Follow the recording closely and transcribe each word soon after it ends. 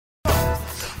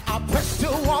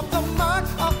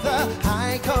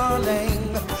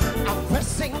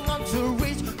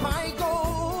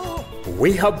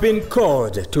We have been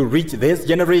called to reach this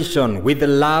generation with the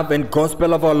love and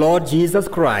gospel of our Lord Jesus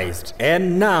Christ.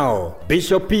 And now,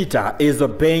 Bishop Peter is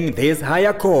obeying this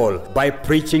higher call by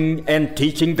preaching and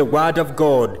teaching the Word of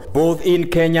God, both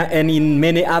in Kenya and in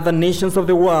many other nations of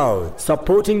the world,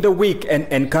 supporting the weak and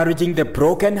encouraging the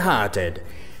broken-hearted.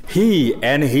 He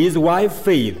and his wife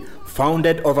Faith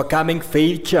founded Overcoming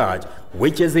Faith Church,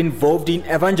 which is involved in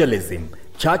evangelism,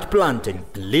 church planting,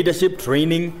 leadership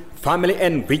training, family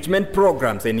enrichment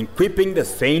programs, and equipping the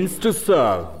saints to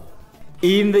serve.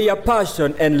 In their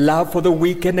passion and love for the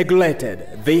weak and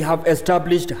neglected, they have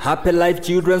established Happy Life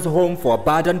Children's Home for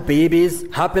abandoned babies,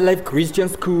 Happy Life Christian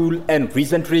School, and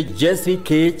recently Jesse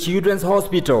K. Children's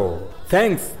Hospital.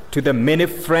 Thanks to the many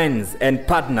friends and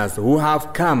partners who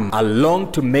have come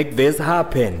along to make this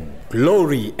happen.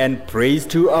 Glory and praise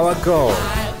to our God.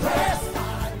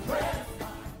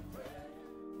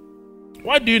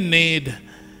 What do you need?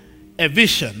 A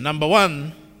vision. Number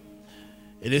one,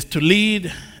 it is to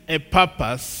lead a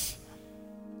purpose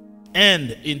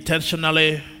and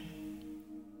intentionally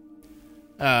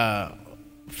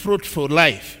fruitful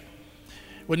life.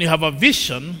 When you have a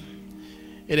vision,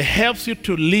 it helps you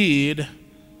to lead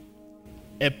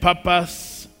a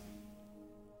purpose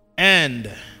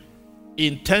and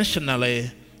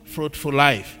intentionally fruitful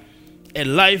life. A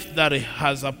life that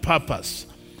has a purpose.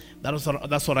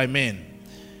 That's what I mean.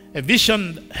 A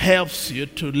vision helps you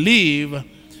to live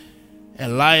a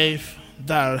life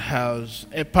that has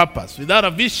a purpose. Without a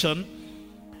vision,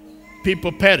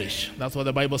 people perish. That's what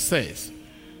the Bible says.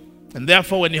 And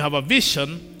therefore, when you have a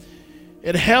vision,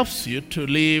 it helps you to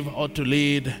live or to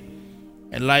lead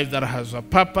a life that has a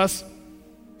purpose,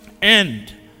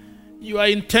 and you are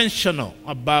intentional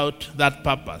about that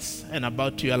purpose and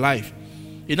about your life.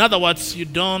 In other words, you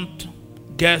don't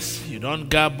guess, you don't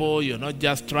gabble, you're not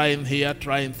just trying here,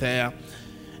 trying there.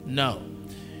 No.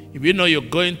 If you know you're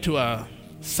going to a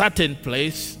certain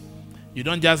place, you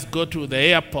don't just go to the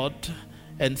airport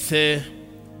and say,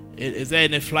 is there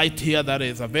any flight here that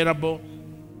is available?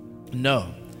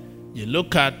 No. You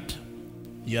look at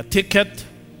your ticket,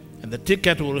 and the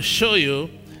ticket will show you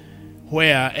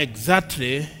where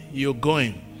exactly you're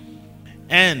going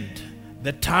and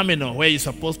the terminal where you're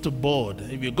supposed to board.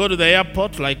 If you go to the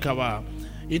airport, like our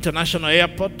international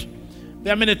airport,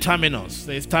 there are many terminals.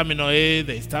 There is Terminal A,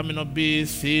 there is Terminal B,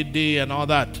 C, D, and all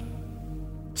that.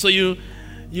 So you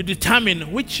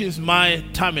determine which is my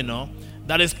terminal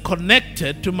that is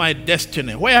connected to my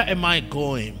destiny. Where am I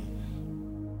going?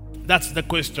 That's the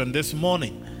question this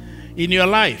morning. In your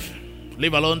life,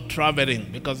 leave alone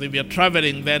traveling, because if you're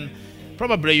traveling, then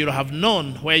probably you'll have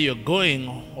known where you're going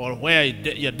or where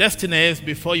your destiny is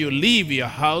before you leave your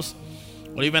house,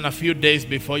 or even a few days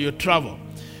before you travel.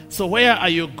 So where are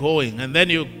you going? And then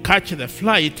you catch the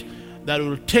flight that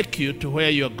will take you to where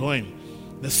you're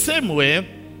going. The same way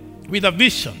with a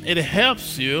vision, it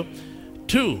helps you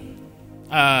to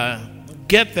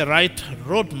get the right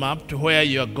roadmap to where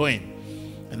you're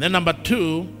going. And then number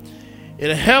two,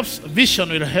 vision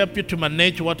will help you to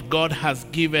manage what God has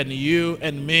given you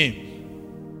and me.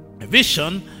 A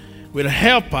vision will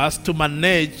help us to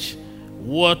manage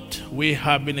what we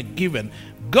have been given.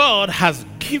 God has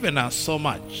given us so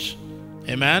much.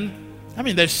 Amen? I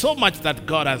mean, there's so much that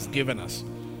God has given us.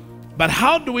 But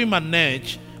how do we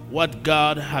manage what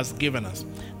God has given us?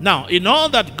 Now, in all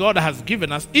that God has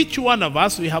given us, each one of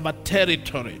us, we have a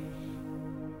territory.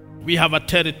 We have a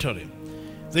territory.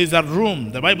 There's a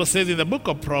room. The Bible says in the book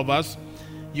of Proverbs,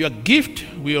 your gift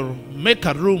will make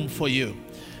a room for you.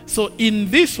 So in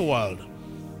this world,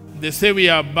 they say we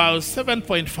are about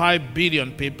 7.5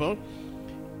 billion people.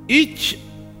 Each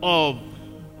of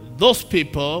those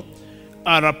people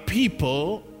are a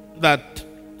people that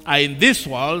are in this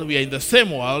world. We are in the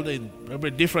same world, in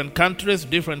different countries,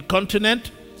 different continent,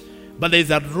 but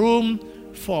there's a room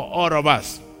for all of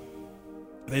us.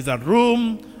 There's a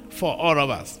room for all of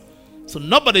us. So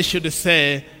nobody should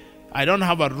say, I don't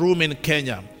have a room in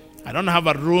Kenya. I don't have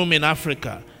a room in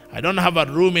Africa. I don't have a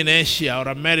room in Asia or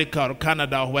America or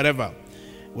Canada or wherever.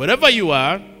 Wherever you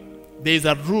are, there is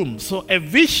a room. So a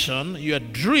vision, your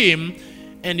dream,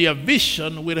 and your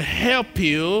vision will help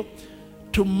you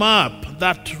to map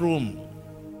that room.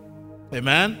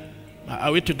 Amen?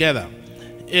 Are we together?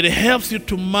 It helps you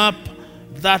to map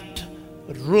that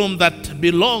room that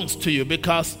belongs to you,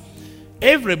 because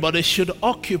everybody should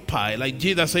occupy. Like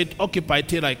Jesus said, occupy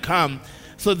till I come.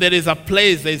 So there is a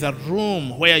place, there is a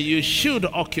room where you should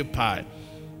occupy.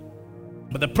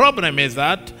 But the problem is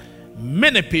that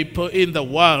many people in the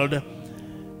world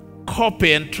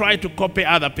copy and try to copy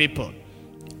other people.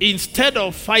 Instead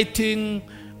of fighting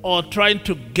or trying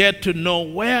to get to know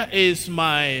where is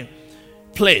my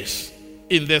place,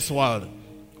 in this world.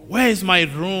 Where is my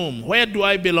room? Where do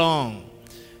I belong?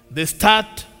 They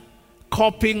start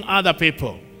copying other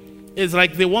people. It's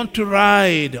like they want to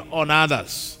ride on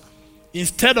others.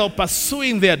 Instead of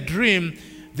pursuing their dream,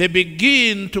 they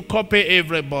begin to copy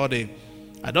everybody.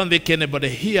 I don't think anybody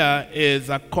here is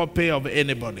a copy of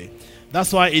anybody.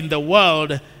 That's why in the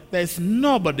world, there's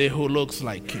nobody who looks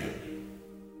like you.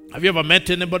 Have you ever met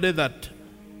anybody that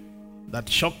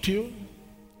shocked you?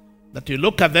 That you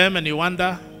look at them and you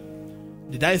wonder,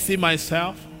 did I see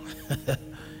myself?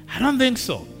 I don't think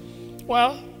so.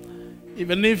 Well,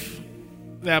 even if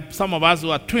there are some of us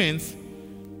who are twins,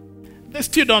 they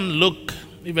still don't look,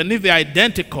 even if they're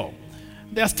identical,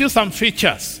 there are still some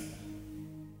features,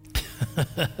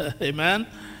 amen,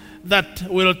 that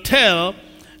will tell,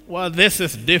 well, this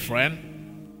is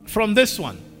different from this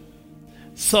one.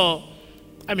 So,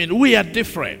 we are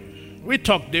different. We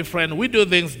talk different. We do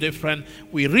things different.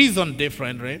 We reason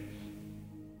differently.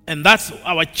 And that's,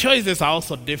 our choices are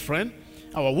also different.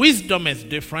 Our wisdom is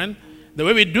different. The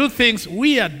way we do things,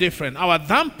 we are different. Our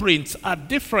thumbprints are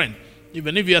different.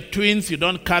 Even if you're twins, you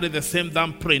don't carry the same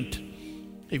thumbprint.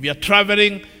 If you're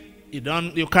traveling,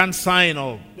 you can't sign,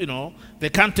 or they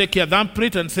can't take your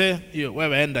thumbprint and say,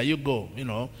 wherever you go,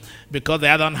 because the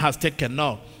other one has taken.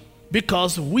 No,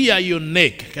 because we are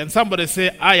unique. Can somebody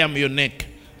say, I am unique,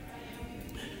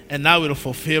 and I will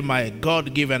fulfill my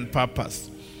God-given purpose?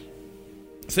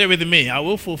 Say with me, I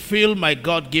will fulfill my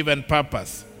God-given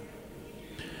purpose.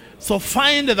 So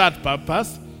find that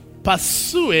purpose,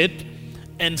 pursue it,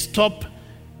 and stop.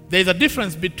 There's a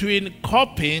difference between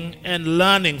copying and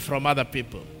learning from other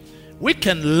people. We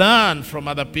can learn from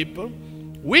other people.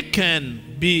 We can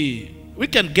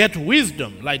get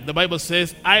wisdom. Like the Bible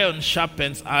says, iron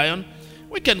sharpens iron.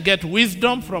 We can get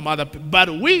wisdom from other people, but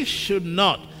we should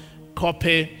not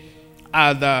copy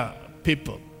other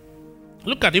people.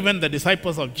 Look at even the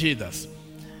disciples of Jesus.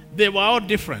 They were all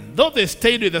different. Though they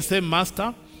stayed with the same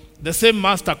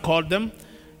master called them.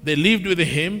 They lived with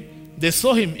him. They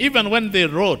saw him even when they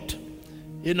wrote.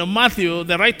 Matthew,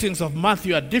 the writings of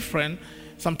Matthew are different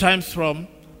sometimes from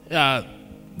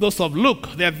those of Luke.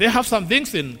 They have some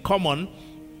things in common,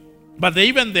 but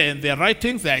their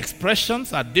writings, their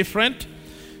expressions are different.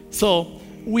 So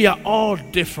we are all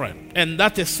different, and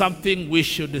that is something we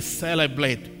should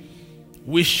celebrate.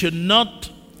 We should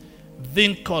not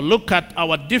think or look at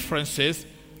our differences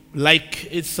like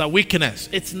it's a weakness.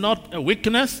 It's not a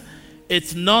weakness.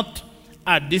 It's not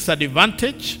a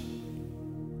disadvantage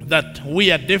that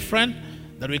we are different,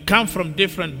 that we come from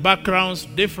different backgrounds,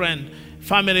 different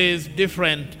families,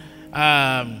 different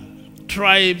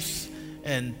tribes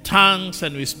and tongues,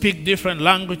 and we speak different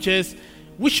languages.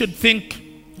 We should think,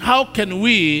 how can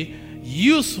we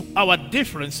use our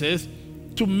differences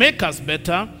to make us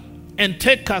better and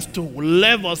take us to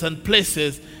levels and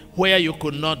places where you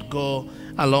could not go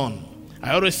alone.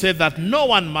 I always say that no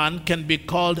one man can be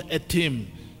called a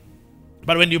team.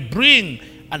 But when you bring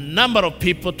a number of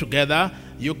people together,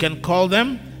 you can call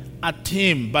them a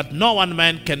team. But no one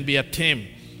man can be a team.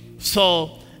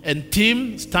 So, and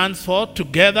team stands for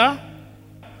together,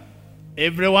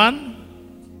 everyone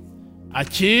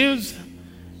achieves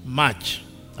much.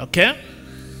 Okay?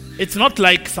 It's not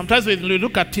like sometimes when we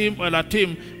look at a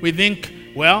team, we think,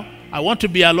 well, I want to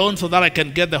be alone so that I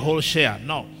can get the whole share.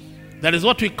 No. That is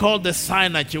what we call the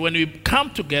synergy. When we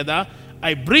come together,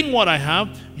 I bring what I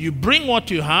have, you bring what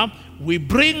you have, we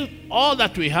bring all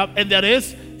that we have, and there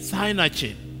is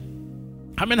synergy.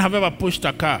 How many have ever pushed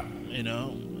a car?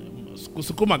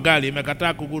 Kusukuma gali,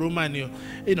 imekataa kuguruma,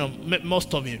 and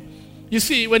most of you. You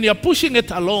see, when you're pushing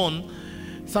it alone,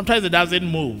 sometimes it doesn't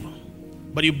move.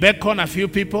 But you beckon a few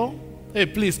people, hey,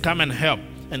 please come and help.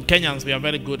 And Kenyans, we are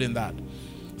very good in that.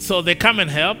 So they come and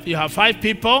help. You have 5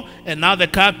 people, and now the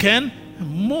car can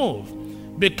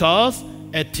move. Because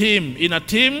in a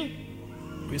team,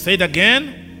 we say it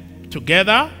again,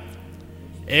 together,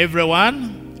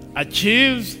 everyone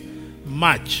achieves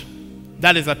much.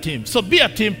 That is a team. So be a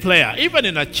team player. Even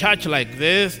in a church like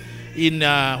this, in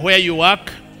where you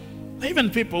work, even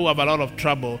people who have a lot of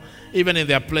trouble, even in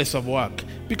their place of work,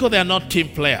 because they are not team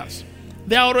players.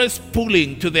 They are always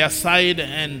pulling to their side,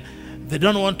 and they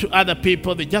don't want to other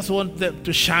people. They just want them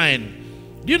to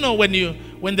shine. Do you know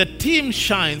when the team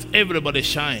shines, everybody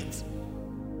shines?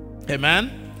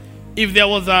 Amen? If there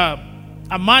was a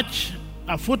match,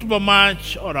 a football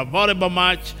match or a volleyball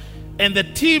match, and the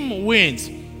team wins,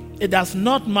 it does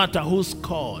not matter who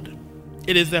scored.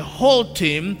 It is the whole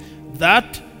team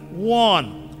that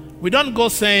won. We don't go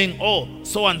saying, oh,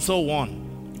 so-and-so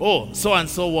won. Oh,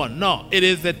 so-and-so won. No, it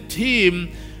is the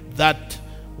team that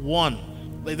won.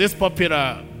 Like this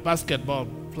popular basketball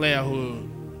player who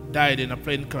died in a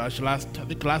plane crash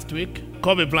last week.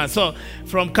 Kobe Bryant, so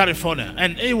from California.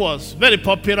 And he was very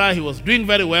popular. He was doing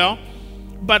very well.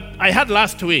 But I had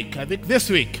last week, I think this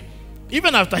week,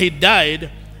 even after he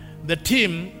died, the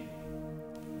team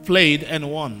played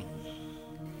and won.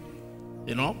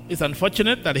 You know, it's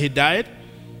unfortunate that he died,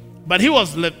 but he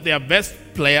was their best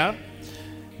player.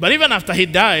 But even after he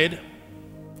died,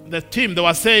 the team, they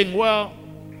were saying, well,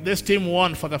 this team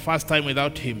won for the first time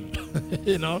without him.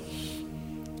 You know,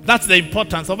 that's the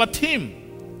importance of a team.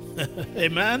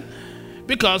 Amen.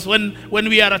 Because when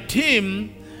we are a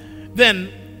team,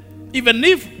 then even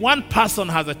if one person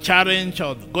has a challenge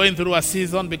or going through a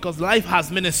season, because life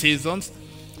has many seasons,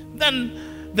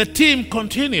 then the team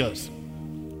continues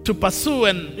to pursue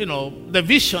and, you know, the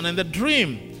vision and the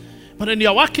dream. But when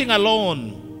you're working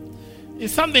alone, if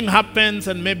something happens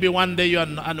and maybe one day you're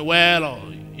unwell or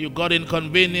you got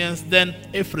inconvenience, then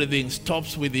everything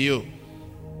stops with you.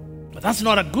 But that's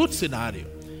not a good scenario.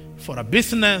 For a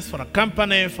business, for a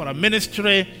company, for a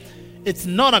ministry, it's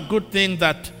not a good thing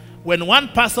that when one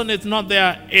person is not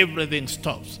there, everything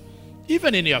stops.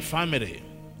 Even in your family,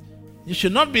 you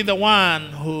should not be the one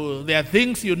who, there are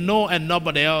things you know and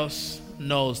nobody else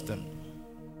knows them.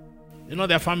 You know,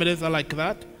 their families are like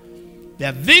that. There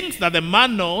are things that the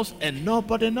man knows and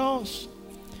nobody knows.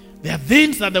 There are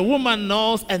things that the woman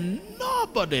knows and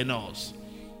nobody knows.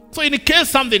 So in case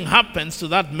something happens to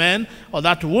that man or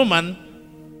that woman,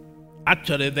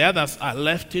 actually the others are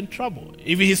left in trouble.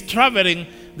 If he's traveling,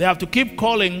 they have to keep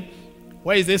calling,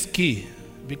 where is this key?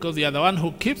 Because you are the one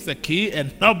who keeps the key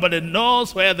and nobody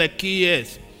knows where the key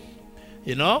is.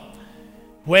 You know?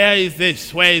 Where is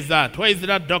this? Where is that? Where is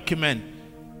that document?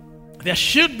 There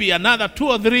should be another 2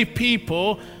 or 3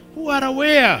 people who are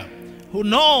aware, who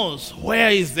knows where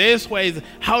is this,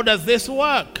 how does this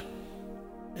work?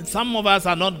 And some of us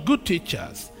are not good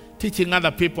teachers, teaching other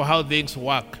people how things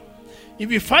work.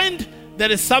 If you find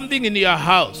there is something in your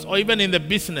house or even in the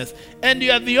business and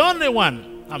you are the only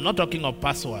one, I'm not talking of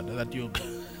password that you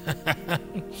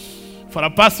for a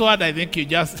password, I think you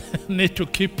just need to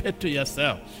keep it to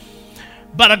yourself.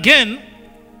 But again,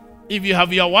 if you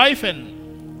have your wife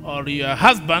or your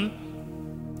husband,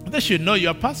 they should know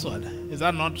your password. Is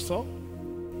that not so?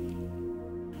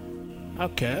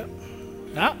 Okay.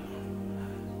 Yeah.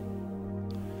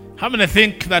 How many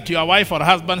think that your wife or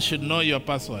husband should know your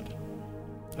password?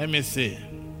 Let me see.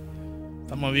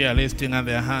 Some of you are lifting on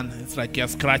their hand. It's like you're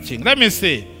scratching. Let me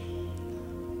see.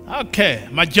 Okay,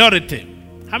 majority.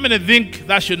 How many think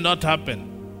that should not happen?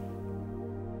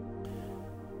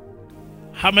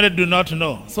 How many do not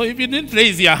know? So if you didn't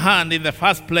raise your hand in the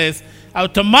first place,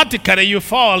 automatically you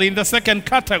fall in the second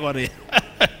category.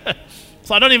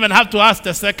 So I don't even have to ask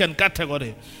the second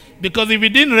category. Because if you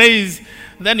didn't raise,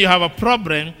 then you have a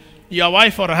problem, your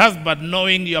wife or husband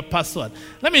knowing your password.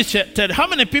 Let me tell you, how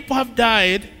many people have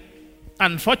died,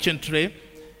 unfortunately,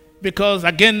 because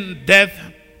again, death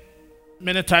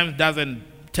many times doesn't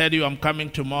tell you I'm coming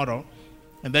tomorrow,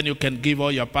 and then you can give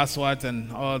all your passwords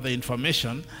and all the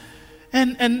information.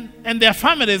 And their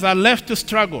families are left to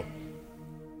struggle.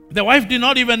 The wife did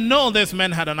not even know this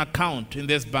man had an account in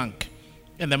this bank,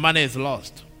 and the money is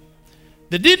lost.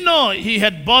 They didn't know he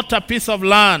had bought a piece of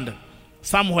land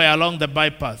somewhere along the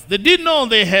bypass. They didn't know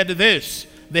they had this,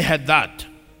 they had that,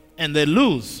 and they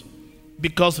lose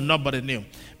because nobody knew.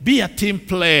 Be a team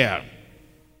player.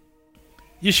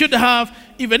 You should have,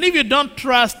 even if you don't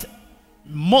trust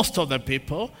most of the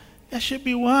people, there should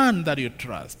be one that you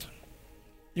trust.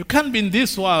 You can't be in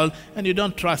this world and you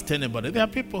don't trust anybody. There are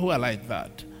people who are like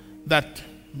that. That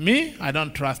me, I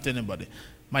don't trust anybody.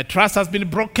 My trust has been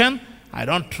broken. I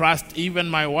don't trust even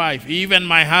my wife, even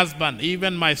my husband,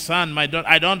 even my son, my daughter.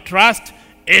 I don't trust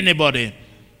anybody.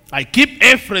 I keep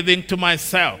everything to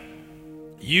myself.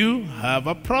 You have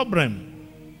a problem.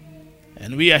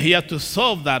 And we are here to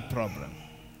solve that problem.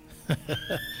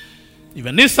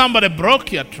 Even if somebody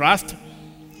broke your trust,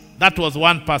 that was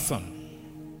one person.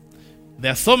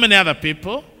 There are so many other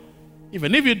people.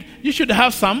 Even if you should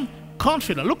have some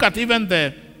confidence. Look at even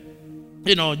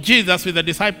Jesus with the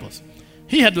disciples.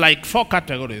 He had like 4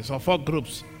 categories or 4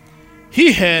 groups.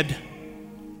 He had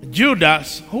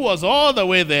Judas, who was all the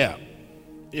way there.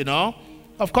 You know,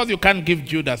 of course you can't give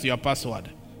Judas your password.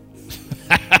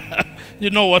 You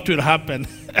know what will happen.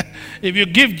 If you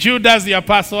give Judas your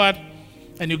password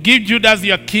and you give Judas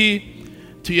your key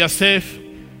to your safe,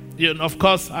 of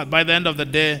course, by the end of the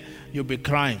day, you'll be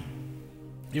crying.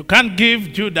 You can't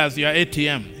give Judas your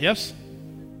ATM, yes?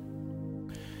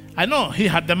 I know he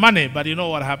had the money, but you know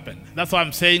what happened. That's why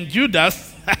I'm saying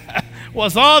Judas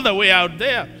was all the way out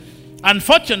there.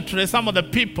 Unfortunately, some of the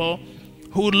people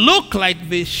who look like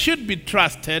they should be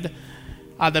trusted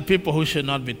are the people who should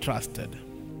not be trusted.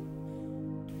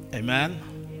 Amen.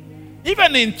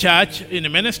 Even in church, in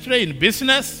ministry, in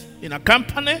business, in a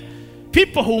company,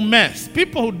 people who mess,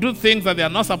 people who do things that they are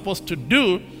not supposed to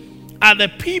do, are the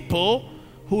people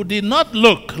who did not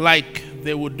look like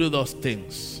they would do those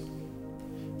things.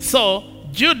 So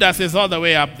Judas is all the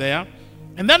way up there.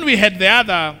 And then we had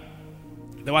there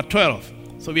were 12.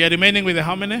 So we are remaining with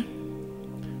how many?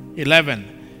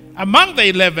 11. Among the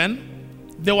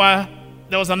 11, there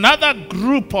was another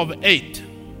group of 8.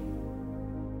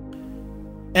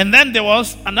 And then there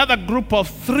was another group of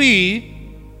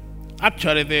 3.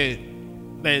 Actually,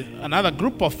 there's another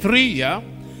group of 3, yeah.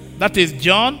 That is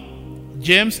John,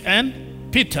 James,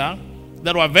 and Peter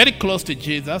that were very close to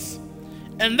Jesus.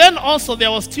 And then also there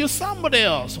was still somebody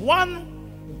else. One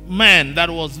man that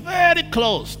was very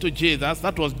close to Jesus,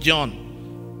 that was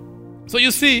John. So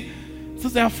you see, so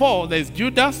there are 4. There is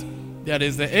Judas, there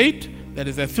is the 8, there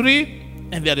is the 3,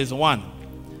 and there is 1.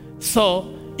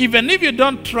 So even if you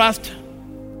don't trust,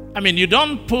 you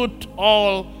don't put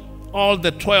all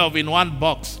the 12 in one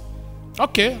box.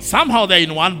 Okay, somehow they're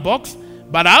in one box,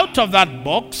 but out of that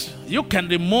box, you can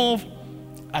remove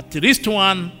at least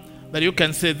one that you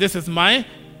can say, this is my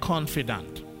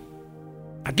confidant.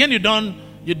 Again, you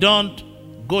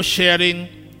don't go sharing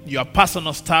your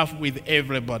personal stuff with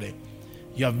everybody.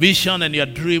 Your vision and your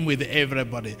dream with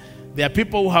everybody. There are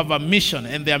people who have a mission,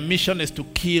 and their mission is to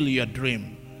kill your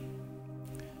dream.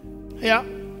 Yeah.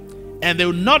 And they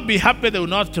will not be happy, they will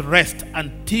not rest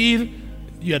until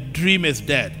your dream is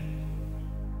dead.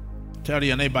 Tell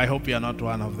your neighbor, I hope you are not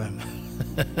one of them.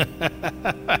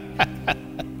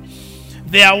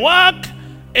 Their work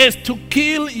is to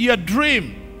kill your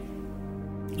dream.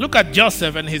 Look at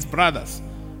Joseph and his brothers.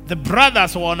 The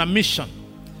brothers were on a mission.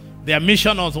 Their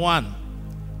mission was one.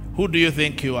 Who do you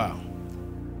think you are?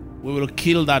 We will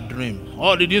kill that dream.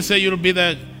 Oh, did you say you'll be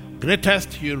the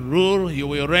greatest? You rule, you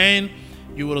will reign,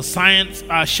 you will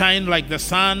shine like the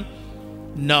sun?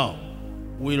 No,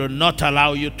 we will not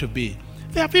allow you to be.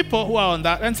 There are people who are on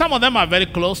that, and some of them are very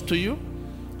close to you.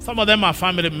 Some of them are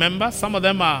family members. Some of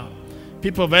them are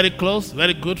people very close,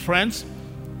 very good friends.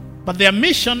 But their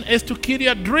mission is to kill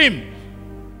your dream.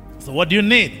 So what do you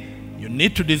need? You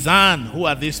need to discern who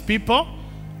are these people,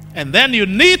 and then you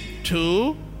need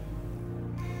to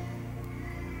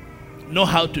know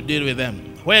how to deal with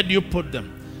them. Where do you put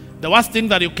them? The worst thing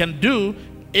that you can do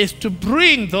is to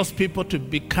bring those people to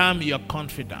become your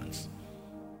confidants.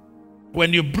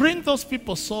 When you bring those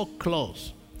people so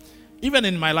close, even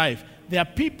in my life, there are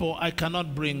people I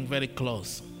cannot bring very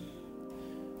close.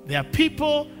 There are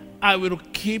people I will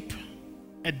keep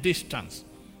a distance.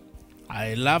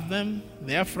 I love them,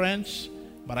 they are friends,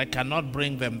 but I cannot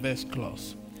bring them this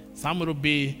close. Some will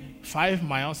be 5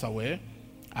 miles away,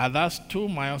 others 2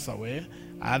 miles away,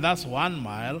 others 1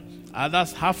 mile,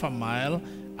 others half a mile,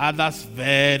 others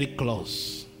very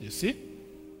close. You see?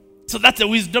 So that's the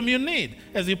wisdom you need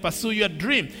as you pursue your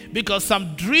dream. Because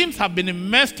some dreams have been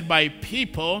messed by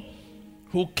people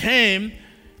who came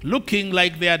looking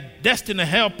like they are destiny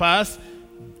helpers,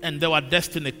 and they were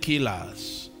destiny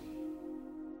killers.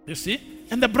 You see?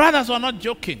 And the brothers were not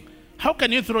joking. How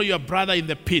can you throw your brother in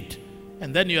the pit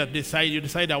and then you decide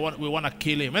we want to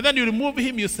kill him, and then you remove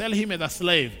him, you sell him as a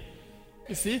slave?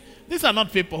 You see? These are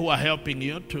not people who are helping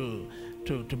you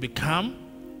to become.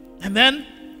 And then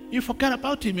you forget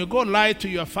about him. You go lie to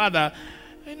your father.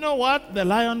 You know what? The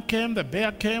lion came, the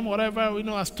bear came, whatever.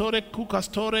 Cook a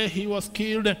story. He was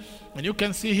killed. And you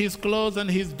can see his clothes and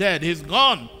he's dead. He's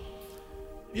gone.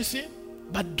 You see?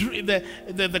 But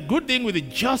the good thing with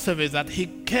Joseph is that he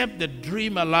kept the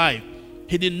dream alive.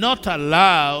 He did not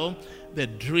allow the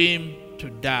dream to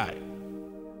die.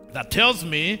 That tells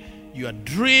me your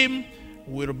dream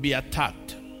will be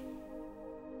attacked.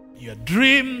 Your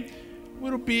dream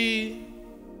will be,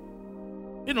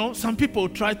 some people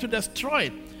try to destroy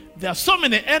it. There are so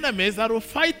many enemies that will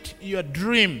fight your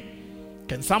dream.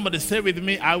 Can somebody say with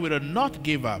me, I will not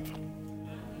give up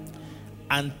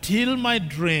until my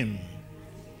dream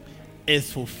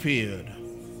is fulfilled.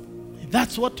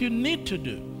 That's what you need to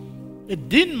do. It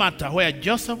didn't matter where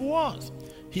Joseph was.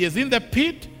 He is in the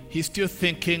pit, he's still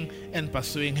thinking and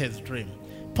pursuing his dream.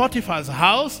 Potiphar's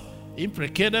house,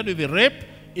 implicated with the rape,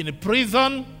 in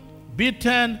prison,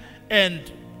 beaten,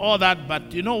 and all that.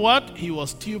 But you know what? He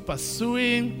was still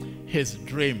pursuing his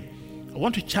dream. I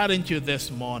want to challenge you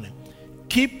this morning.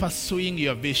 Keep pursuing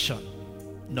your vision,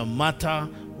 no matter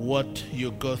what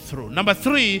you go through. Number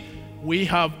 3, we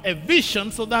have a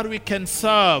vision so that we can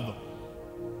serve.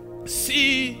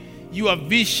 See your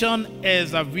vision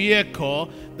as a vehicle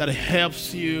that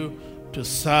helps you to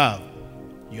serve.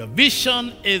 Your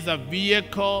vision is a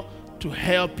vehicle to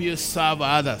help you serve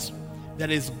others. There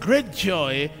is great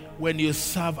joy when you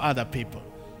serve other people.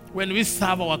 When we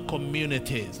serve our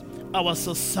communities, our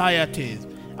societies,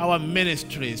 our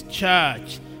ministries,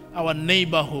 church, our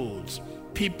neighborhoods,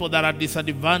 people that are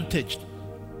disadvantaged.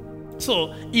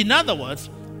 So, in other words,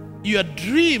 your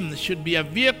dream should be a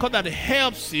vehicle that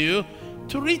helps you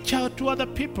to reach out to other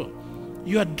people.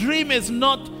 Your dream is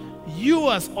not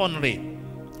yours only.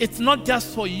 It's not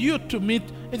just for you to meet,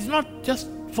 it's not just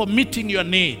for meeting your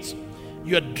needs.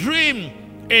 Your dream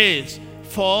is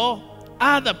for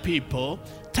other people,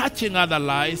 touching other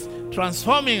lives,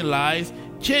 transforming lives,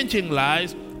 changing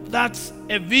lives. That's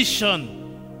a vision.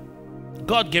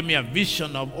 God gave me a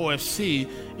vision of OFC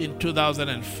in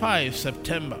 2005,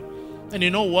 September. And you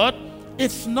know what?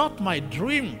 It's not my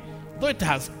dream. Though it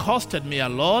has costed me a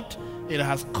lot, it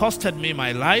has costed me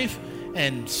my life,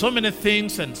 and so many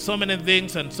things and so many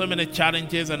things and so many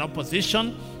challenges and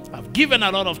opposition. I've given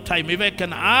a lot of time. If I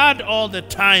can add all the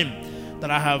time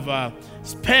that I have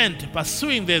spent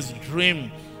pursuing this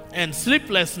dream, and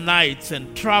sleepless nights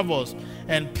and travels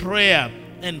and prayer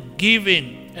and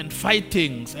giving and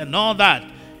fightings and all that,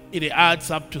 it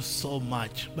adds up to so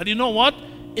much. But you know what?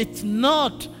 It's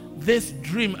not this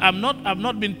dream. I've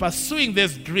not been pursuing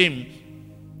this dream.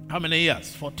 How many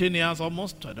years? 14 years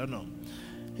almost? I don't know.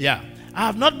 Yeah. I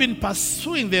have not been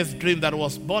pursuing this dream that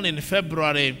was born in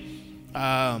February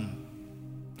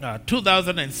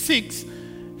 2006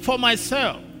 for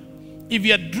myself. If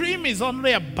your dream is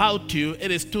only about you,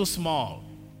 it is too small.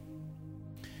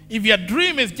 If your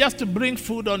dream is just to bring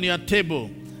food on your table,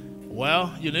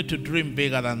 well, you need to dream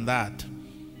bigger than that.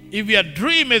 If your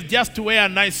dream is just to wear a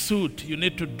nice suit, you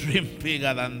need to dream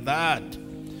bigger than that.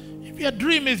 If your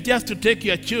dream is just to take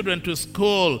your children to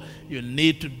school, you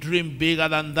need to dream bigger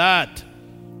than that.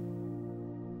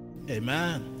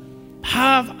 Amen.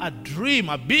 Have a dream,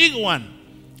 a big one.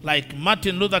 Like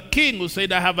Martin Luther King, who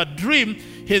said, I have a dream.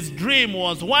 His dream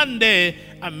was one day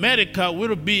America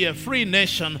will be a free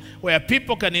nation where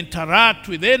people can interact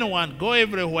with anyone, go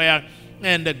everywhere,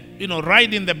 and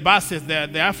ride in the buses.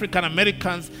 The African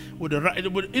Americans would,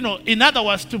 in other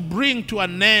words, to bring to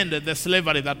an end the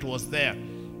slavery that was there.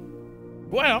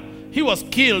 Well, he was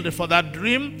killed for that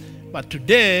dream, but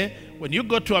today, when you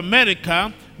go to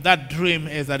America, that dream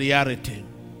is a reality.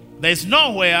 There is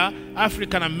nowhere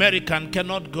African American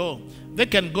cannot go. They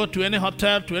can go to any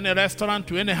hotel, to any restaurant,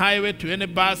 to any highway, to any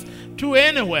bus, to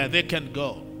anywhere they can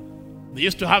go. They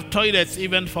used to have toilets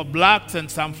even for blacks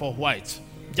and some for whites,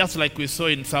 just like we saw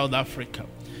in South Africa.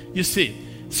 You see,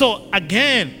 so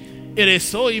again, it is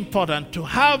so important to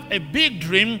have a big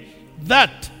dream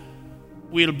that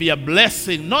will be a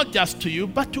blessing, not just to you,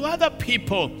 but to other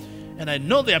people. And I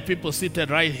know there are people seated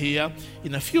right here.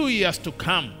 In a few years to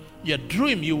come, your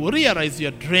dream, you will realize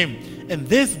your dream, and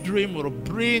this dream will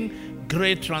bring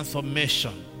great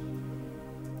transformation.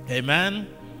 Amen.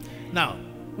 Now,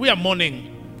 we are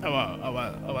mourning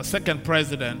our second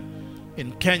president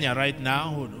in Kenya right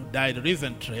now, who died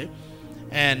recently,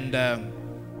 and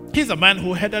he's a man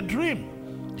who had a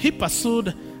dream. He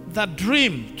pursued that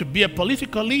dream to be a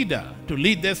political leader, to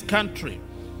lead this country.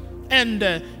 And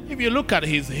if you look at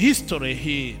his history,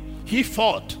 he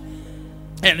fought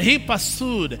and he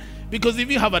pursued, because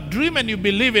if you have a dream and you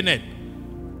believe in it,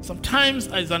 sometimes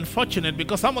it's unfortunate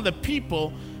because some of the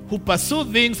people who pursue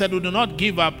things and who do not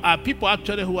give up are people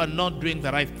actually who are not doing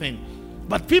the right thing.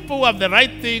 But people who have the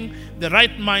right thing, the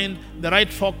right mind, the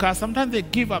right focus, sometimes they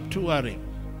give up too early.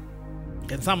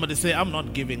 Can somebody say, I'm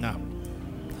not giving up?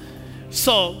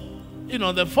 So,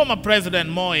 the former President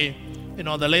Moi,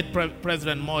 the late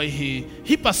President Moi,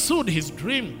 he pursued his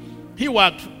dream. He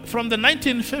worked from the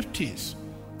 1950s.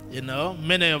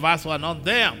 Many of us were not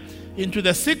there, into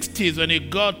the 60s when he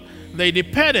got the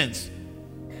independence.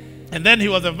 And then he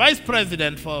was a vice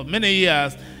president for many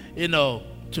years,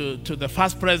 to the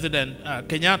first president,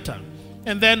 Kenyatta.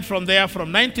 And then from there,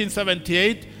 from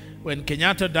 1978, when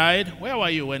Kenyatta died, where were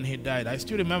you when he died? I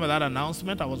still remember that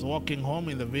announcement. I was walking home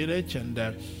in the village, and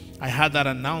I heard that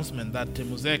announcement that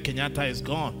Mzee Kenyatta is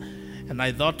gone. And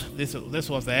I thought this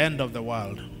was the end of the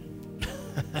world.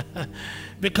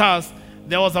 Because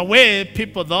there was a way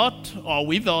people thought, or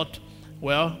we thought,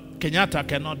 well, Kenyatta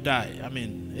cannot die. I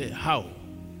mean, how?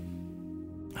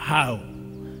 How?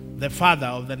 The father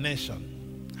of the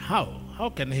nation. How? How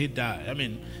can he die? I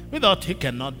mean, we thought he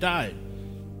cannot die.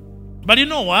 But you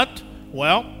know what?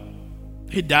 Well,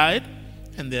 he died,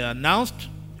 and they announced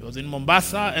he was in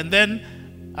Mombasa, and then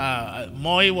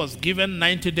Moi was given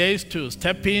 90 days to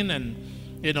step in and,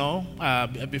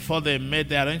 before they made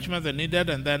the arrangements they needed,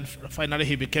 and then finally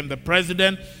he became the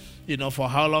president. for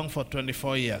how long? For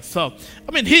 24 years. So,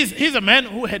 I mean, he's a man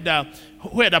who had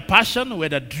a passion, who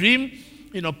had a dream,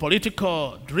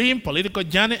 political dream, political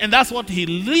journey, and that's what he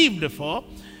lived for.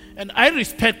 And I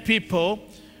respect people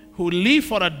who live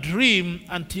for a dream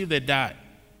until they die.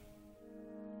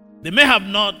 They may have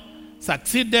not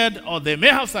succeeded, or they may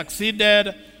have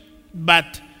succeeded,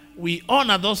 but we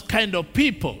honor those kind of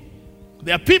people.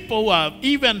 There are people who have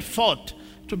even fought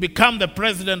to become the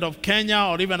president of Kenya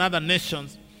or even other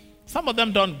nations. Some of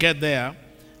them don't get there,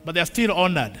 but they're still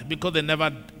honored because they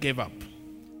never gave up.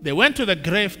 They went to the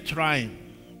grave trying.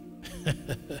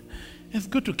 It's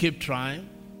good to keep trying,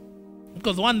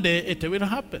 because one day it will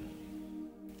happen.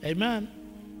 Amen.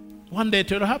 One day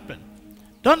it will happen.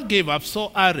 Don't give up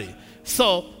so early.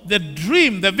 So the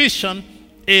dream, the vision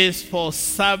is for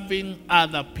serving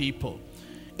other people.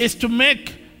 It's to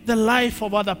make the life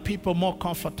of other people more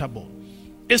comfortable.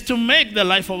 It's to make the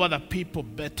life of other people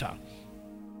better.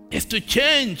 It's to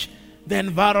change the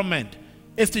environment.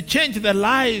 It's to change the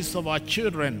lives of our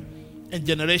children and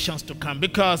generations to come.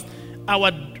 Because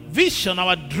our vision,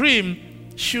 our dream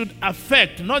should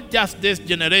affect not just this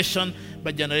generation,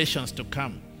 but generations to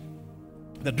come.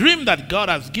 The dream that God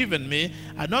has given me,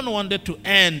 I don't want it to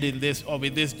end in this or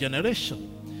with this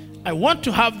generation. I want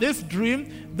to have this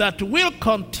dream that will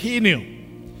continue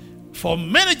for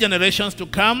many generations to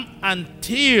come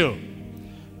until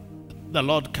the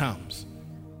Lord comes.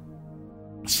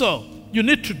 So, you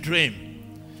need to dream.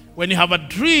 When you have a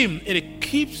dream, it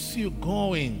keeps you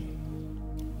going.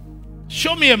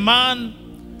 Show me a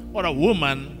man or a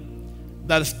woman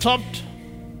that stopped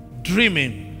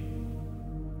dreaming.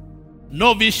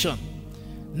 No vision,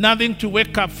 nothing to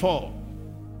wake up for.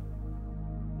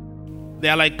 They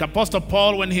are like Apostle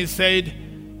Paul when he said,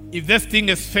 if this thing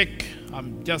is fake,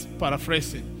 I'm just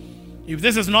paraphrasing, if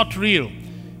this is not real,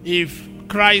 if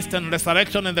Christ and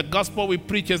resurrection and the gospel we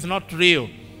preach is not real,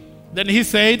 then he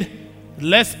said,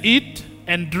 let's eat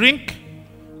and drink,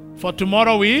 for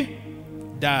tomorrow we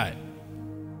die.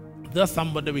 There's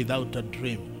somebody without a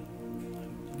dream.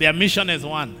 Their mission is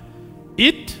one: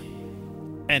 eat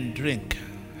and drink.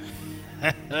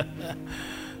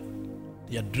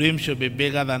 Your dream should be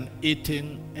bigger than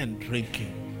eating and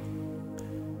drinking.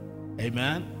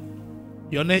 Amen.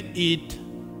 You only eat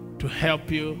to help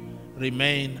you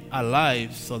remain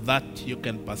alive so that you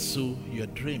can pursue your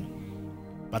dream.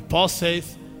 But Paul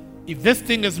says, if this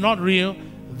thing is not real,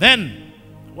 then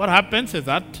what happens is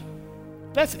that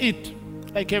let's eat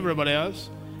like everybody else.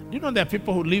 Do you know there are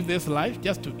people who live this life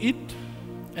just to eat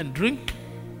and drink?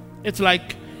 It's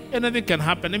like anything can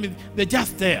happen. I mean, they're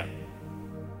just there.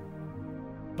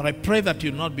 But I pray that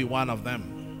you'll not be one of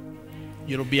them.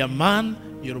 You'll be a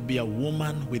man, you'll be a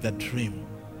woman with a dream.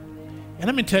 And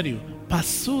let me tell you,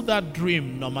 pursue that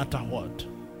dream no matter what.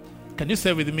 Can you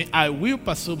say with me, I will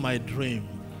pursue my dream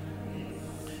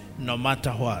no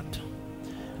matter what.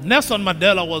 Nelson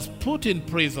Mandela was put in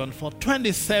prison for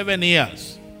 27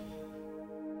 years.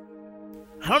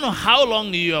 I don't know how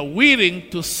long you are willing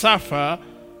to suffer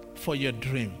for your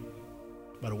dream.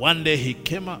 But one day he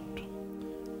came out.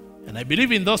 And I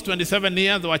believe in those 27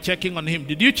 years they were checking on him.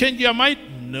 Did you change your mind?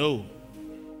 No.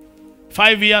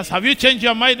 5 years. Have you changed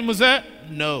your mind, Muse?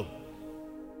 No.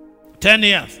 10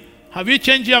 years. Have you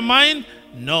changed your mind?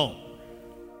 No.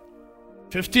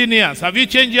 15 years. Have you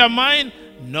changed your mind?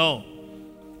 No.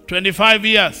 25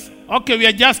 years. Okay, we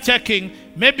are just checking.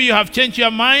 Maybe you have changed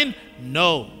your mind?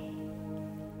 No.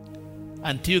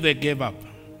 Until they gave up.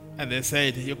 And they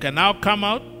said, you can now come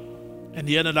out. And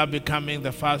he ended up becoming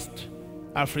the first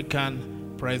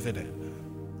African president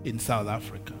in South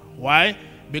Africa. Why?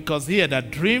 Because he had a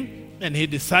dream and he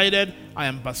decided, I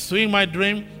am pursuing my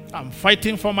dream. I'm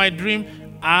fighting for my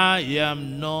dream. I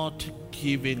am not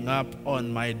giving up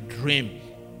on my dream.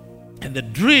 And the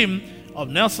dream of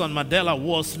Nelson Mandela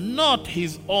was not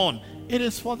his own. It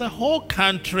is for the whole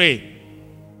country.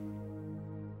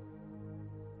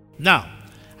 Now,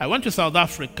 I went to South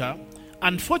Africa.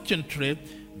 Unfortunately,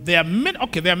 there are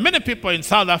many people in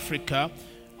South Africa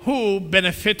who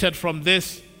benefited from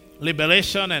this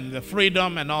liberation and the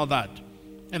freedom and all that,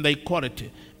 and the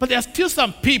equality. But there are still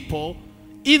some people,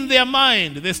 in their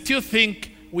mind, they still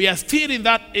think we are still in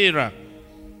that era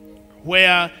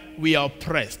where we are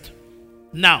oppressed.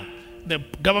 Now, the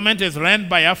government is run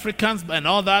by Africans and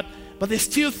all that, but they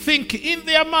still think in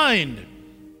their mind.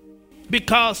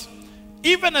 Because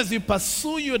even as you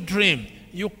pursue your dream,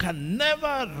 you can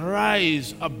never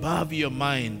rise above your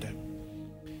mind.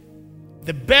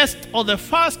 The best or the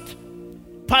first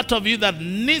part of you that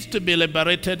needs to be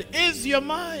liberated is your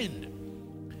mind.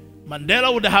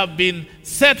 Mandela would have been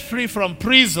set free from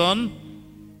prison,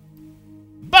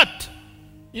 but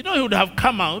he would have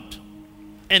come out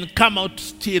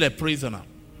still a prisoner.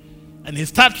 And he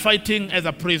started fighting as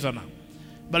a prisoner.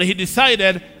 But he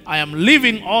decided, I am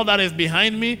leaving all that is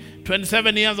behind me,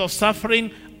 27 years of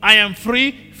suffering. I am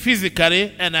free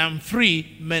physically and I am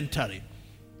free mentally.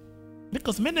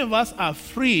 Because many of us are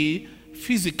free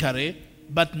physically,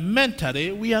 but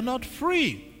mentally we are not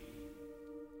free.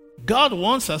 God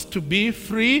wants us to be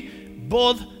free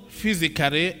both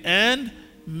physically and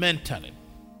mentally.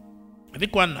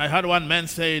 I heard one man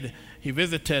said he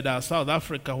visited South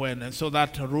Africa and saw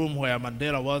that room where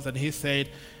Mandela was, and he said,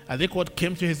 I think what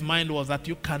came to his mind was that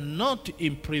you cannot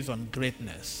imprison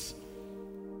greatness.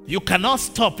 You cannot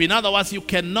stop. In other words, you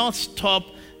cannot stop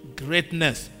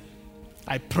greatness.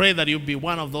 I pray that you'll be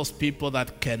one of those people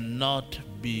that cannot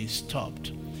be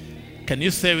stopped. Can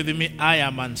you say with me, I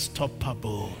am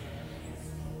unstoppable?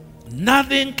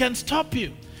 Nothing can stop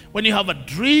you. When you have a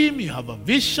dream, you have a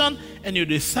vision, and you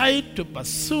decide to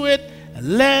pursue it,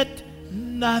 let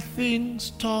nothing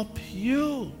stop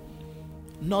you.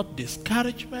 Not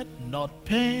discouragement, not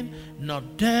pain,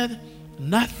 not death,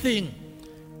 nothing.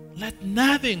 Let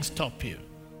nothing stop you.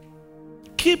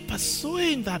 Keep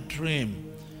pursuing that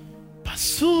dream.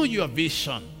 Pursue your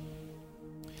vision.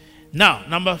 Now,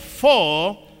 number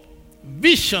 4,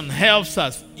 vision helps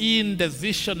us in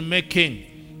decision making.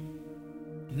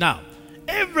 Now,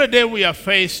 every day we are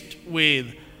faced with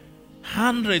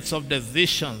hundreds of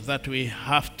decisions that we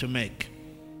have to make.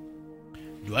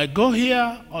 Do I go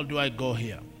here or do I go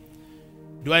here?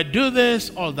 Do I do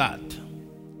this or that?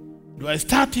 Do I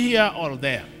start here or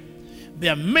there?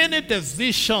 There are many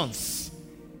decisions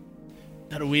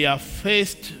that we are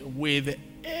faced with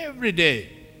every day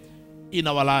in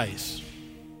our lives.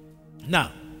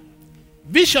 Now,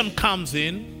 vision comes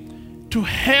in to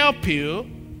help you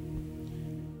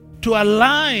to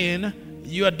align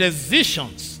your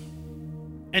decisions.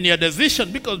 And your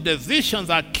decision, because decisions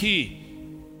are key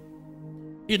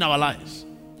in our lives.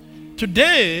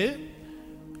 Today,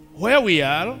 where we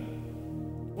are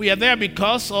there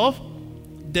because of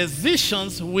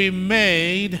decisions we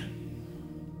made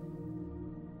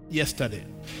yesterday,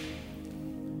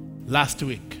 last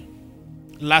week,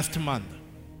 last month,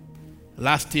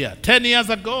 last year, 10 years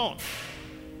ago.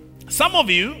 Some of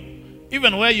you,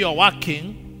 even where you're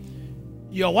working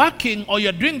or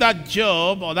you're doing that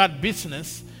job or that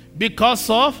business because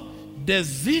of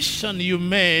decision you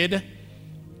made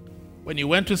when you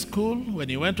went to school, when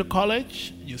you went to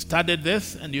college. You studied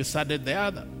this and you studied the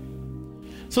other.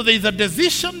 So there is a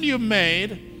decision you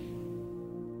made.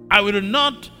 I will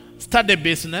not study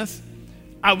business.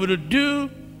 I will do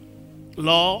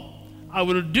law. I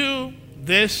will do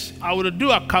this. I will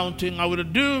do accounting.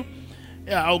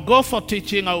 I'll go for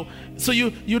teaching. So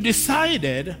you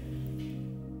decided.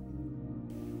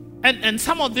 And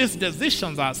some of these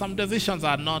decisions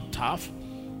are not tough.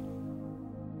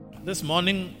 This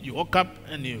morning you woke up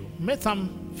and you made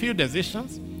some few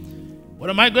decisions. What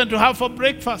am I going to have for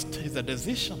breakfast? It's a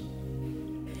decision.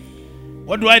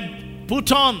 What do I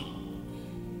put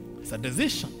on? It's a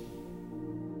decision.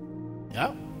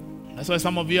 Yeah? That's why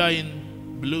some of you are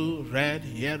in blue, red,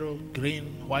 yellow,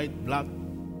 green, white, black.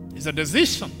 It's a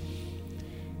decision.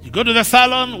 You go to the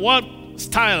salon, what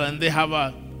style? And they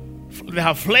have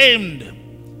flamed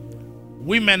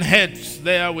women heads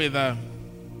there with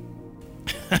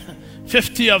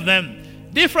 50 of them,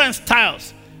 different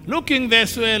styles, looking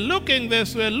this way, looking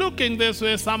this way, looking this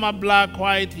way. Some are black,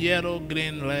 white, yellow,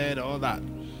 green, red, all that.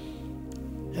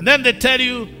 And then they tell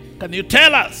you, can you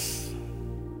tell us?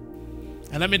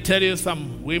 And let me tell you,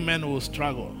 some women will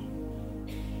struggle.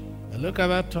 They look at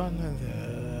that one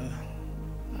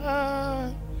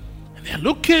and they're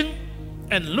looking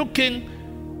and looking.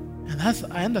 And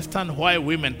I understand why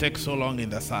women take so long in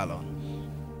the salon.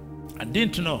 I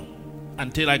didn't know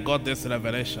until I got this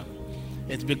revelation.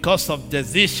 It's because of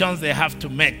decisions they have to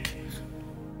make.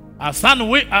 I've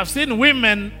seen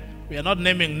women, we are not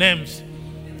naming names,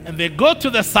 and they go to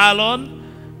the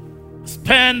salon,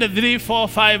 spend 3, 4,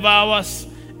 5 hours,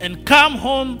 and come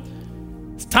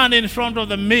home, stand in front of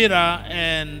the mirror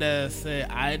and say,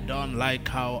 I don't like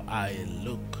how I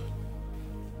look.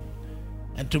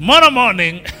 And tomorrow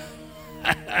morning,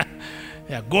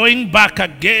 they are going back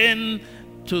again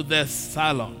to the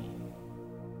salon.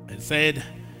 They said,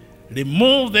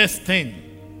 remove this thing.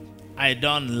 I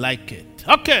don't like it.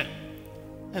 Okay.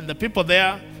 And the people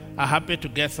there are happy to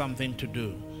get something to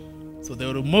do. So they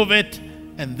remove it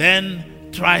and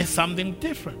then try something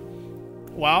different.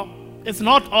 Well, it's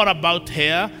not all about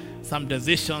hair. Some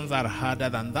decisions are harder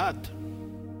than that.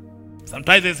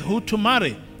 Sometimes it's who to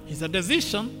marry. It's a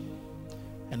decision.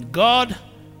 And God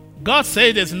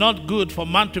said it's not good for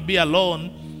man to be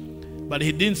alone. But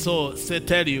he didn't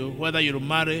tell you whether you'll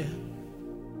marry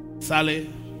Sally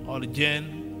or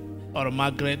Jane or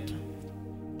Margaret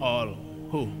or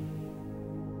who?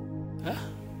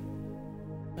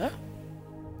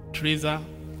 Teresa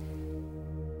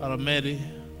or Mary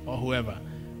or whoever.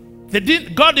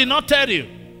 God did not tell you.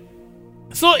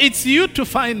 So it's you to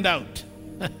find out.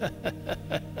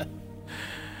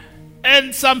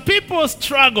 And some people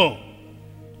struggle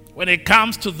when it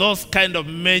comes to those kind of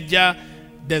major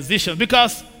decisions,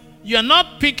 because you're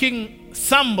not picking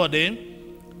somebody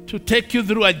to take you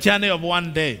through a journey of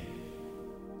one day.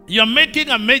 You're making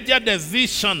a major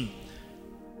decision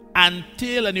and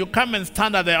you come and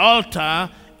stand at the altar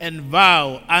and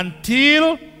vow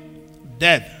until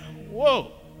death.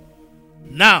 Whoa.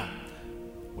 Now,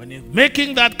 when you're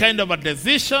making that kind of a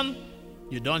decision,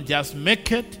 you don't just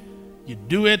make it, you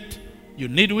do it. You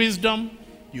need wisdom.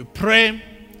 You pray.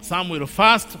 Some will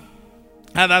fast.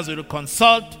 Others will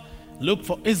consult.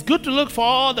 It's good to look for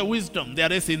all the wisdom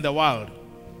there is in the world.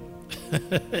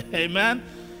 Amen.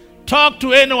 Talk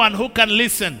to anyone who can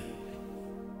listen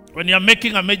when you're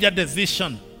making a major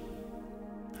decision.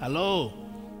 Hello.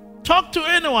 Talk to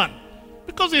anyone,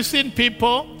 because you've seen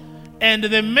people and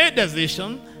they made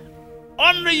decisions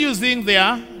only using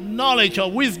their knowledge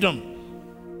or wisdom.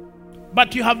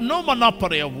 But you have no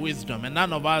monopoly of wisdom, and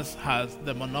none of us has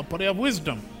the monopoly of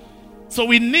wisdom. So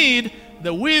we need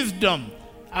the wisdom.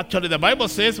 Actually, the Bible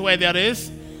says where there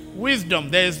is wisdom,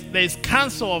 there is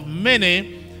counsel of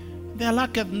many, there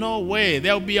lacketh no way.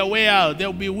 There will be a way out. There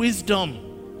will be wisdom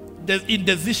in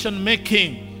decision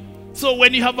making. So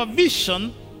when you have a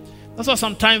vision, that's why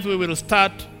sometimes we will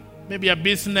start maybe a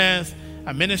business,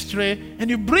 a ministry, and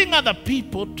you bring other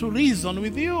people to reason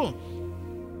with you.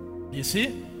 You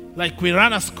see? Like we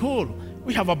run a school,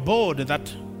 we have a board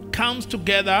that comes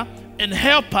together and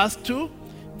help us to.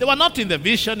 They were not in the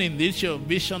vision,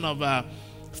 vision of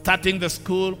starting the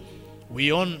school.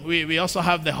 We also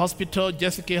have the hospital,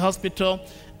 Jessica Hospital,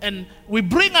 and we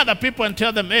bring other people and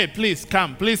tell them, hey, please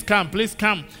come, please come, please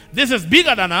come. This is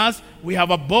bigger than us. We have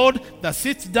a board that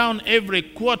sits down every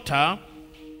quarter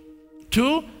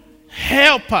to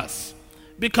help us,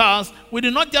 because we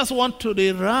do not just want to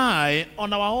rely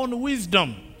on our own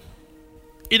wisdom.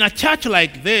 In a church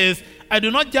like this, I do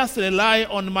not just rely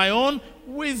on my own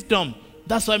wisdom.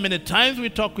 That's why many times we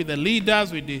talk with the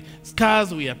leaders, we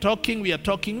discuss, we are talking.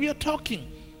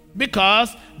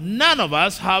 Because none of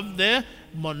us have the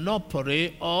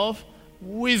monopoly of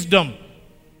wisdom.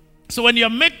 So when you're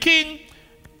making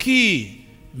key,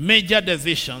 major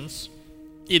decisions,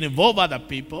 involve other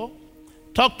people,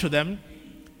 talk to them.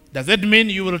 Does it mean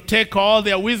you will take all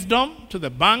their wisdom to the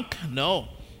bank? No.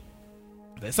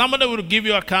 Somebody will give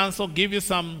you a counsel, give you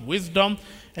some wisdom,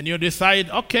 and you decide,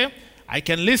 okay, I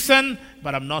can listen,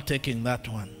 but I'm not taking that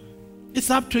one.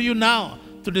 It's up to you now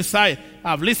to decide.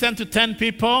 I've listened to 10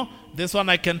 people. This one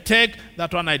I can take,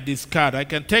 that one I discard. I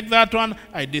can take that one,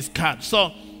 I discard.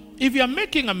 So if you're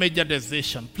making a major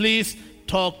decision, please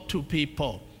talk to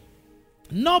people.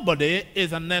 Nobody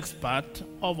is an expert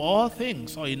of all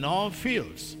things or in all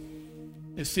fields.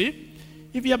 You see?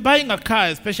 If you're buying a car,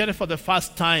 especially for the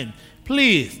first time,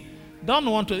 please,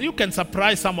 you can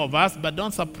surprise some of us, but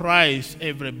don't surprise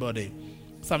everybody.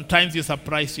 Sometimes you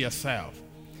surprise yourself.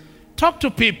 Talk to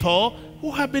people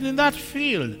who have been in that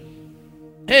field.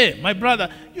 Hey, my brother,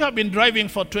 you have been driving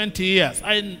for 20 years.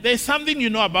 There's something you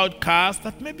know about cars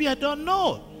that maybe I don't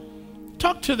know.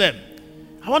 Talk to them.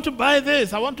 I want to buy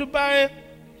this. I want to buy,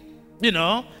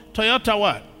 Toyota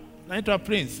what? Nitro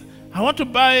Prince. I want to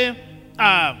buy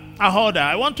a Honda.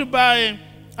 I want to buy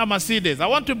a Mercedes. I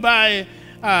want to buy,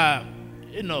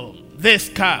 this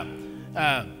car.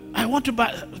 I want to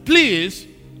buy. Please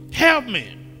help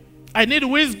me. I need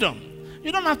wisdom.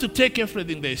 You don't have to take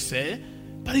everything they say,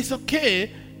 but it's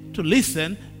okay to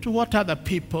listen to what other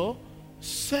people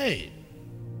say.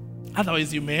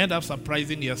 Otherwise, you may end up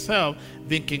surprising yourself,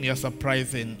 thinking you're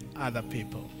surprising other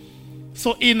people.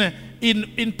 So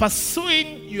in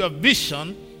pursuing your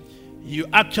vision,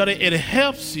 it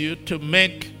helps you to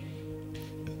make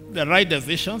the right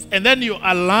decisions, and then you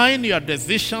align your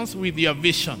decisions with your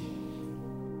vision.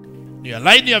 You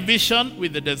align your vision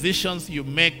with the decisions you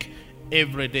make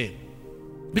every day.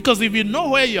 Because if you know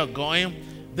where you're going,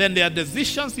 then there are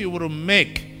decisions you will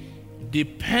make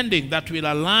that will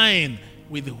align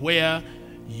with where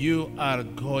you are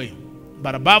going.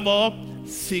 But above all,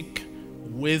 seek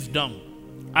wisdom.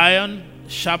 Iron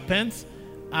sharpens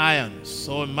iron.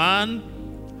 So a man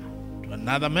to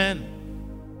another man.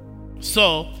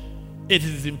 So it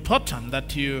is important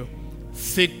that you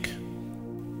seek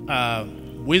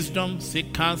wisdom,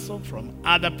 seek counsel from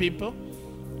other people.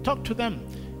 Talk to them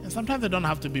and And sometimes they don't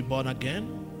have to be born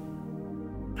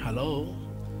again. Hello?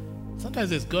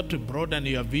 Sometimes it's good to broaden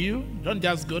your view. Don't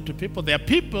just go to people. There are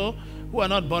people who are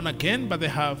not born again, but they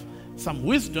have some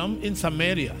wisdom in some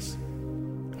areas.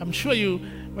 I'm sure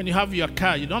when you have your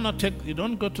car, you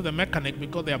don't go to the mechanic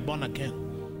because they are born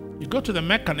again. You go to the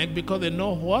mechanic because they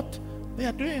know what they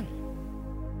are doing.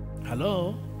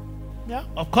 Hello? Yeah.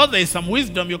 Of course, there is some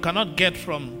wisdom you cannot get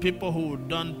from people who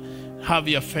don't have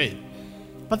your faith.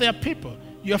 But there are people.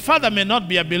 Your father may not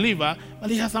be a believer,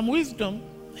 but he has some wisdom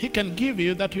he can give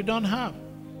you that you don't have.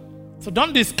 So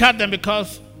don't discard them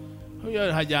because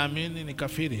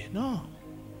no.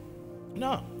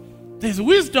 No. There's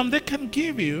wisdom they can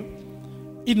give you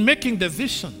in making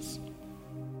decisions.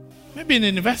 Maybe in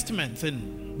investments,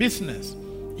 in business,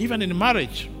 even in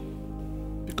marriage.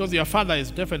 Because your father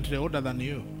is definitely older than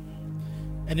you.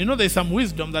 And there's some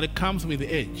wisdom that comes with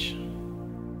age.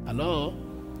 Hello?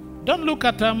 Don't look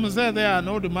at Mzee there, an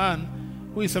old man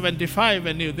who is 75,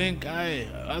 and you think,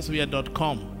 as we are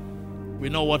 .com, we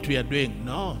know what we are doing.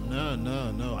 No.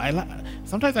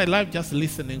 Sometimes I like just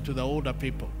listening to the older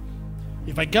people.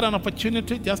 If I get an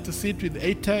opportunity just to sit with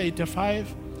 80,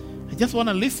 85, I just want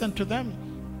to listen to them.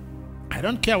 I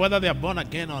don't care whether they are born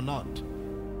again or not.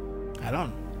 I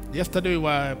don't. Yesterday we were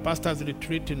at a pastor's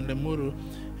retreat in Lemuru,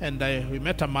 and we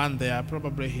met a man there,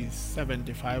 probably he's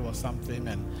 75 or something,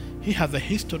 and he has a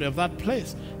history of that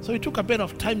place. So it took a bit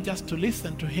of time just to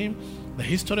listen to him, the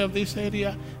history of this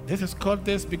area. This is called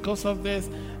this because of this.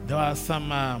 There were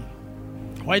some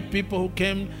white people who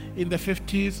came in the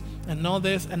 50s and all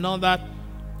this and all that.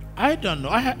 I don't know.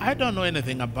 I don't know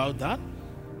anything about that.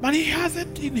 But he has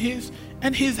it in his,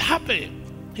 and he's happy.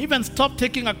 He even stopped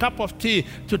taking a cup of tea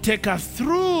to take us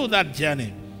through that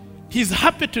journey. He's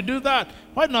happy to do that.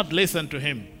 Why not listen to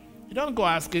him? You don't go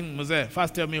asking, Mzee,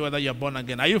 first tell me whether you're born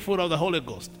again. Are you full of the Holy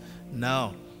Ghost?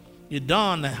 No. You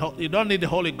don't need the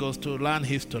Holy Ghost to learn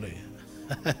history.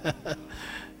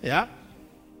 Yeah?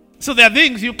 So there are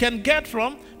things you can get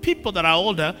from people that are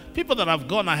older, people that have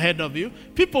gone ahead of you,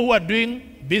 people who are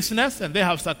doing business and they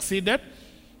have succeeded.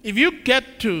 If you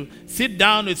get to sit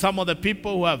down with some of the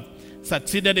people who have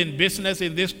succeeded in business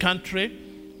in this country,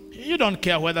 you don't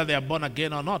care whether they are born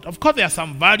again or not. Of course, there are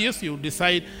some values. You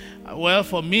decide, well,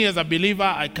 for me as a believer,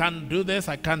 I can't do this,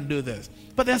 I can't do this.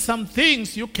 But there are some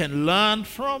things you can learn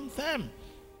from them.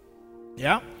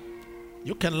 Yeah?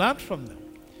 You can learn from them.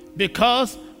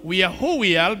 Because we are who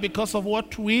we are because of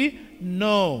what we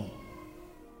know.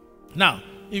 Now,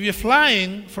 if you're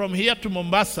flying from here to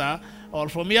Mombasa or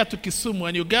from here to Kisumu,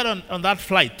 and you get on that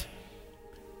flight,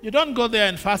 you don't go there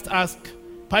and first ask,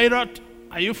 pilot,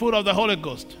 are you full of the Holy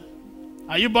Ghost?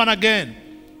 Are you born again?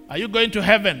 Are you going to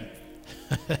heaven?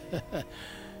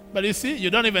 But you see, you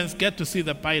don't even get to see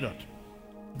the pilot.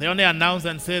 They only announce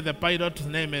and say the pilot's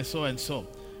name is so and so.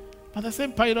 But the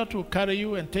same pilot will carry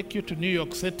you and take you to New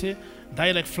York City,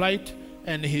 direct flight,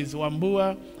 and his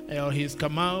Wambua, or his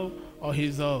Kamau, or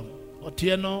his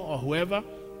Otieno, or whoever.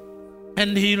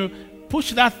 And he'll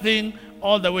push that thing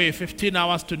all the way 15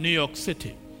 hours to New York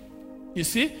City. You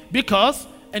see?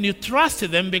 And you trust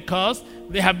them because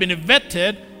they have been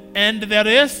vetted and there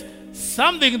is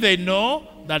something they know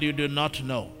that you do not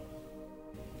know.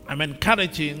 I'm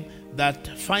encouraging that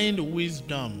find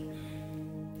wisdom.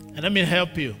 And let me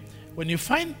help you. When you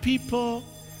find people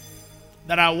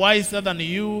that are wiser than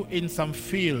you in some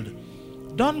field,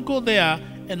 don't go there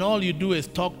and all you do is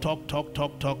talk.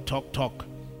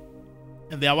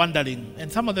 And they are wondering.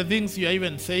 And some of the things you are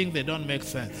even saying, they don't make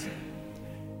sense.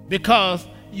 Because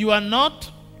you are not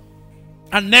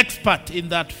an expert in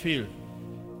that field.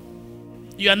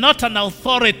 You are not an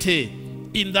authority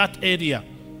in that area.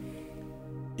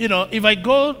 If I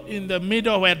go in the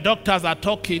middle where doctors are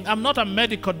talking, I'm not a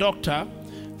medical doctor,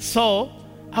 so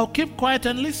I'll keep quiet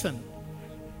and listen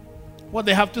what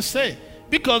they have to say.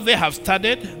 Because they have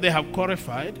studied, they have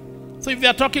qualified. So if they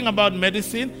are talking about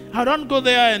medicine, I don't go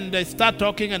there and start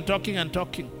talking and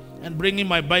bringing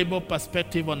my Bible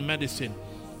perspective on medicine.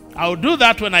 I'll do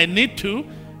that when I need to,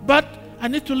 but I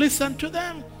need to listen to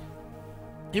them.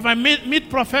 If I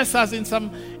meet professors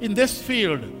in this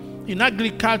field, in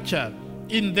agriculture,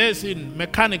 in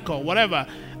mechanical, whatever,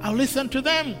 I'll listen to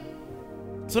them.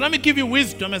 So let me give you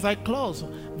wisdom as I close,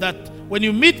 that when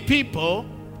you meet people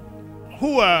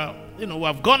who are, who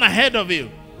have gone ahead of you,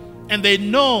 and they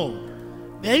know,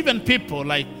 there are even people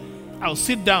like, I'll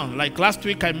sit down, like last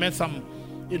week I met some,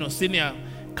 senior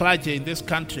clergy in this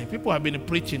country. People have been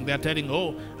preaching. They're telling,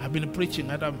 I've been preaching.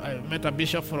 I met a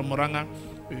bishop from Moranga.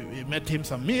 We met him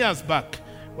some years back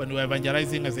when we were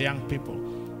evangelizing as young people.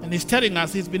 And he's telling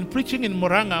us he's been preaching in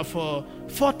Moranga for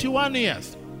 41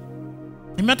 years.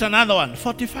 He met another one,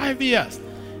 45 years.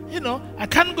 I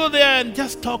can't go there and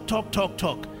just talk.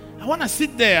 I want to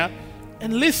sit there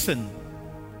and listen.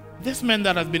 This man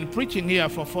that has been preaching here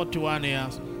for 41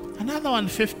 years, another one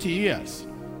 50 years,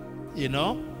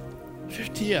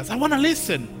 50 years. I want to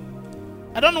listen.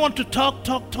 I don't want to talk.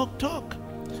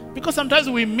 Because sometimes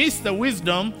we miss the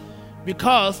wisdom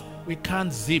because we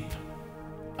can't zip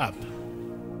up.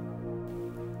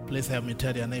 Please help me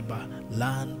tell your neighbor,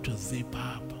 learn to zip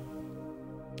up.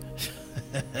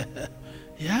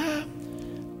 Yeah,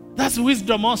 that's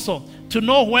wisdom also, to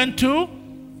know when to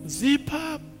zip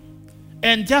up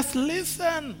and just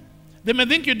listen. They may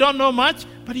think you don't know much,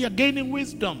 but you're gaining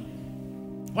wisdom.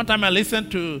 One time I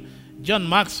listened to John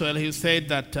Maxwell. He said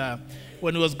that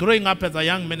when he was growing up as a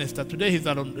young minister, today he's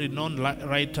a renowned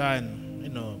writer and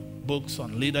books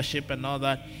on leadership and all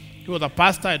that. He was a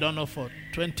pastor, I don't know, for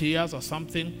 20 years or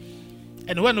something.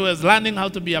 And when he was learning how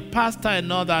to be a pastor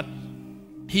and all that,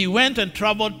 he went and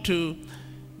traveled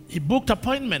he booked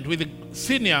appointment with the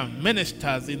senior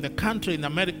ministers in the country in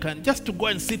America just to go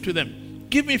and sit with them.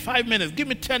 Give me 5 minutes, give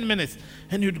me 10 minutes.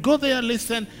 And you'd go there,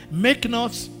 listen, make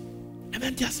notes, and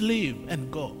then just leave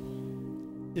and go.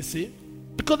 You see?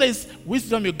 Because there's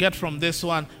wisdom you get from this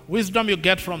one, wisdom you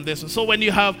get from this one. So when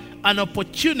you have an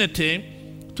opportunity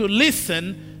to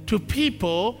listen to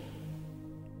people,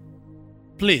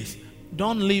 please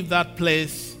don't leave that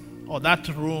place or that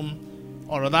room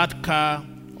or that car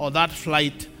or that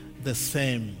flight the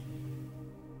same.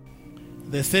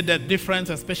 They say the difference,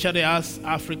 especially us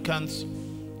Africans,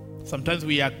 sometimes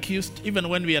we are accused, even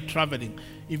when we are traveling.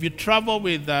 If you travel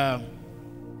with,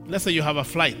 let's say you have a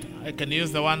flight. I can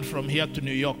use the one from here to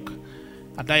New York,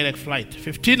 a direct flight,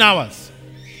 15 hours.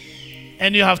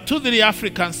 And you have 2-3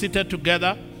 Africans seated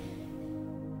together.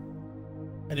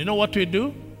 And you know what we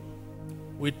do?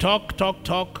 We talk,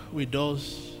 we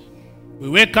doze. We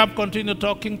wake up, continue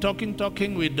talking,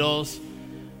 we doze.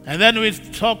 And then we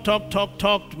talk,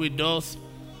 we doze.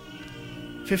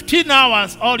 15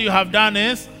 hours, all you have done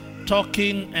is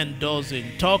talking and dozing.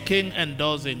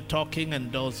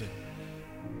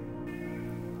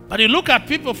 But you look at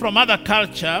people from other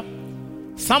culture,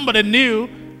 somebody new,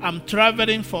 I'm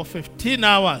traveling for 15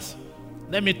 hours.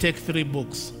 Let me take 3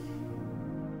 books.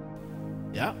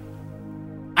 Yeah.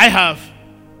 I have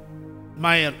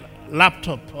my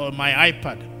laptop or my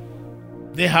iPad.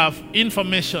 They have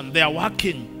information. They are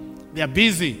working. They are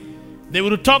busy. They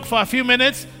will talk for a few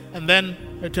minutes and then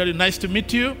they tell you, nice to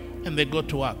meet you, and they go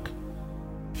to work.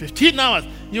 15 hours.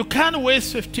 You can't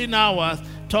waste 15 hours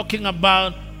talking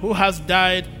about who has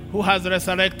died, who has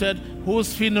resurrected,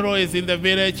 whose funeral is in the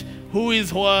village, who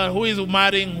is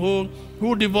marrying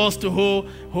who divorced to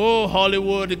who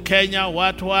Hollywood, Kenya,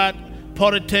 what,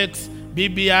 politics,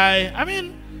 BBI. I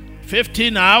mean,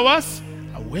 15 hours,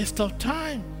 a waste of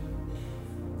time.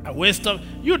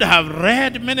 You'd have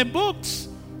read many books.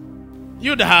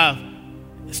 You'd have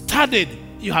studied.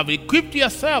 You have equipped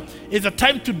yourself. It's a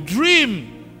time to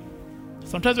dream.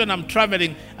 Sometimes when I'm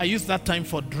traveling, I use that time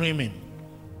for dreaming.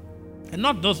 And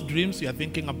not those dreams you're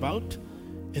thinking about.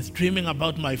 It's dreaming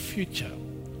about my future.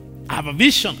 I have a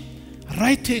vision.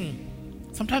 Writing.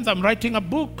 Sometimes I'm writing a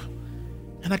book.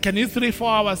 And I can use 3-4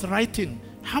 hours writing.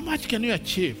 How much can you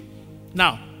achieve?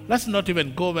 Now, let's not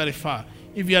even go very far.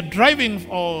 If you're driving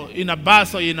or in a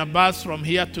bus from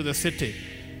here to the city,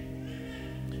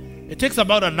 it takes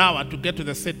about an hour to get to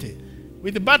the city.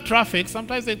 With the bad traffic,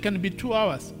 sometimes it can be 2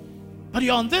 hours. But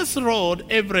you're on this road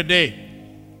every day.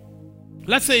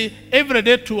 Let's say every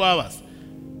day 2 hours.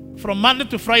 From Monday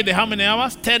to Friday, how many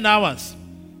hours? 10 hours.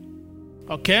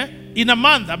 Okay? In a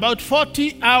month, about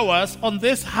 40 hours on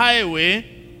this highway.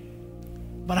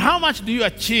 But how much do you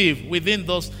achieve within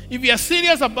those? If you are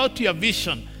serious about your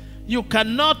vision, you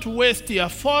cannot waste your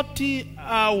 40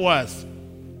 hours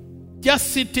just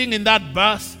sitting in that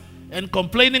bus and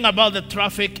complaining about the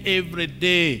traffic every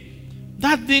day.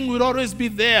 That thing will always be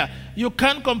there. You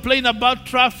can't complain about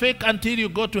traffic until you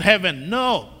go to heaven.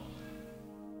 No.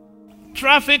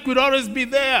 Traffic will always be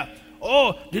there.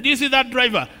 Oh, did you see that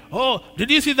driver? Oh,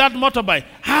 did you see that motorbike?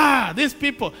 These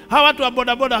people. How to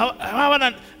boda.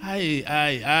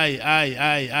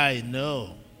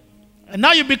 No. And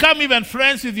now you become even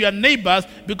friends with your neighbors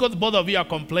because both of you are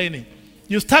complaining.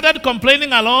 You started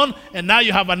complaining alone, and now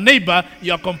you have a neighbor,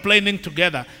 you are complaining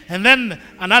together. And then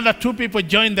another 2 people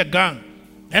join the gang.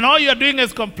 And all you're doing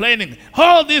is complaining.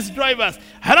 All these drivers,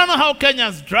 I don't know how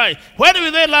Kenyans drive. When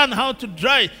will they learn how to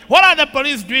drive? What are the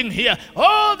police doing here?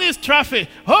 All this traffic.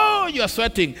 Oh, you're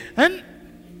sweating. And,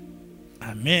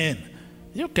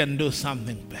 you can do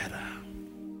something better.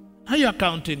 Now you're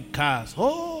counting cars.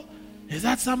 Oh, is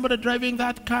that somebody driving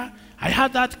that car? I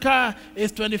had that car.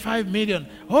 It's 25 million.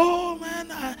 Oh,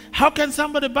 man, How can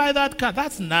somebody buy that car?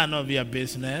 That's none of your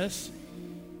business.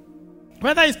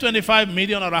 Whether it's 25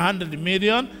 million or 100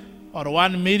 million or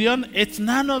 1 million, it's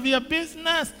none of your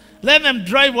business. Let them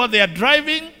drive what they are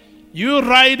driving. You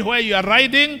ride where you are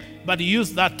riding, but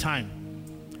use that time.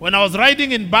 When I was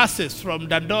riding in buses from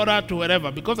Dandora to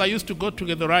wherever, because I used to go to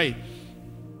Githurai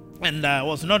and I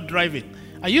was not driving,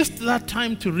 I used that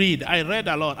time to read. I read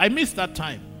a lot. I missed that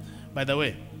time, by the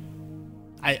way.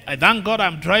 I thank God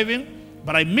I'm driving,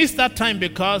 but I missed that time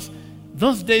because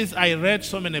those days I read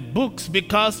so many books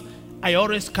because I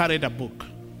always carried a book.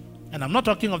 And I'm not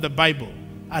talking of the Bible.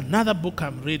 Another book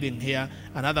I'm reading here,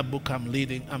 another book I'm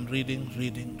reading.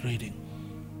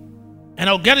 And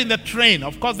I'll get in the train.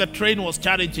 Of course, the train was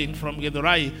challenging from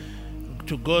Githurai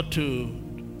to go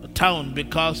to town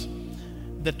because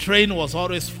the train was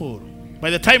always full. By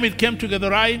the time it came to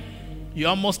Githurai, you're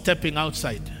almost stepping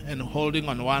outside and holding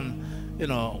on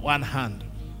one hand.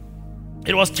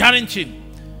 It was challenging.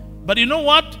 But you know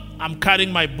what? I'm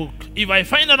carrying my book. If I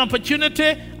find an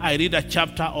opportunity, I read a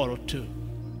chapter or two.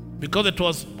 Because it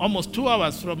was almost 2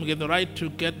 hours from Githurai to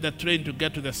get the train to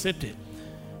get to the city.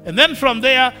 And then from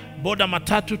there, board a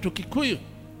matatu to Kikuyu.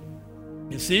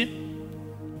 You see?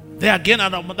 There again,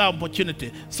 another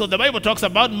opportunity. So the Bible talks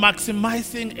about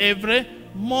maximizing every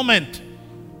moment.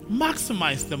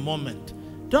 Maximize the moment.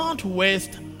 Don't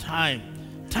waste time.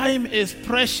 Time is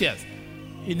precious.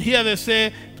 In here they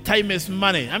say time is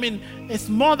money. I mean, it's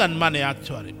more than money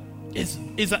actually.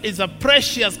 It's a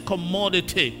precious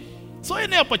commodity. So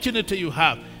any opportunity you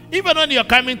have, even when you're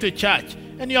coming to church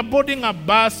and you're boarding a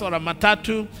bus or a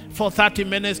matatu for 30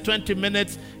 minutes, 20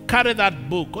 minutes, carry that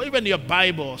book or even your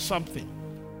Bible or something.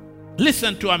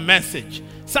 Listen to a message,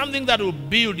 something that will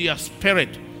build your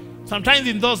spirit. Sometimes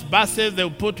in those buses,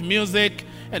 they'll put music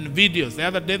and videos. The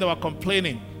other day they were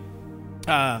complaining,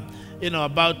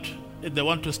 about if they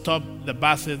want to stop the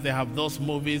buses, they have those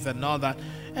movies and all that.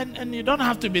 And you don't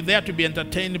have to be there to be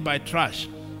entertained by trash.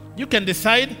 You can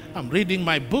decide, I'm reading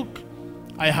my book.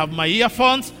 I have my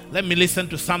earphones. Let me listen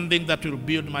to something that will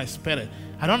build my spirit.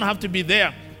 I don't have to be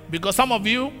there. Because some of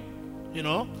you,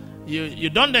 you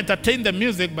don't entertain the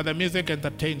music, but the music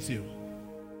entertains you.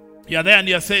 You're there and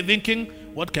you're thinking,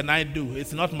 what can I do?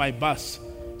 It's not my bus.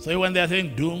 So when they're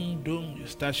saying, doom, doom, you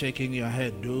start shaking your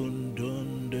head. Doom,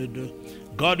 doom, doom, doom.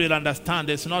 God will understand.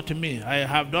 It's not me.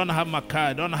 Don't have my car.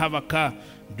 I don't have a car.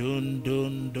 Doom,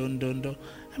 doom, doom, doom, doom.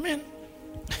 I mean,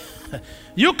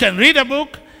 you can read a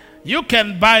book. You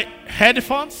can buy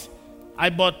headphones. I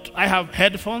have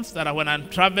headphones that when I'm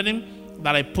traveling,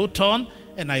 that I put on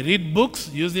and I read books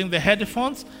using the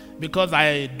headphones because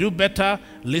I do better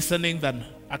listening than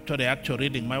actual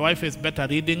reading. My wife is better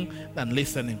reading than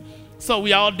listening. So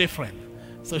we are all different.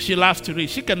 So she loves to read.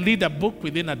 She can read a book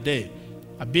within a day,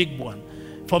 a big one.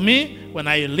 For me, when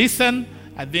I listen,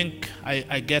 I think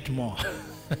I get more.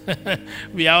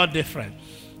 We are all different.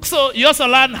 So you also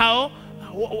learn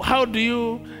how do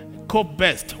you cope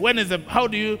best? How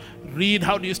do you read?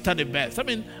 How do you study best? I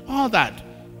mean, all that.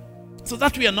 So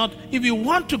that we are not, if you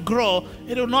want to grow,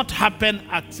 it will not happen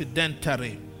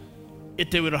accidentally.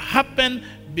 It will happen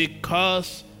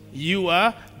because you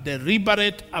are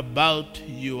deliberate about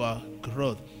your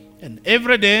growth. And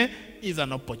every day is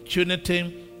an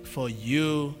opportunity for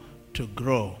you to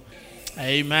grow.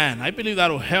 Amen. I believe that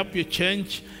will help you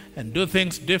change and do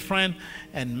things different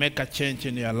and make a change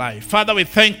in your life. Father, we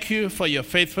thank you for your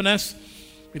faithfulness.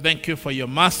 We thank you for your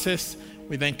mercies.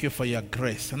 We thank you for your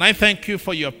grace. And I thank you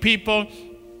for your people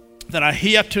that are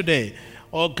here today.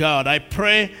 Oh God, I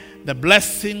pray the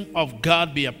blessing of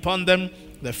God be upon them.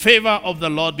 The favor of the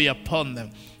Lord be upon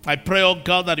them. I pray, oh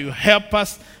God, that you help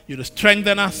us, you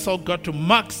strengthen us, oh God, to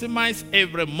maximize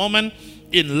every moment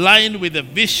in line with the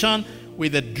vision,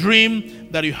 with the dream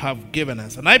that you have given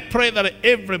us. And I pray that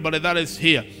everybody that is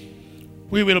here,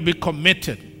 we will be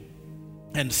committed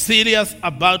and serious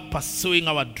about pursuing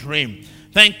our dream.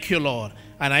 Thank you, Lord.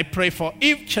 And I pray for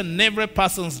each and every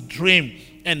person's dream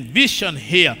and vision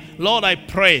here. Lord, I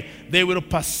pray they will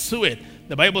pursue it.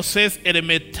 The Bible says, it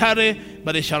may tarry,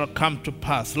 but it shall come to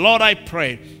pass. Lord, I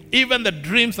pray, even the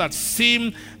dreams that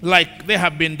seem like they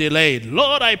have been delayed,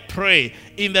 Lord, I pray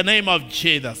in the name of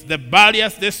Jesus, the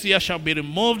barriers this year shall be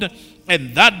removed,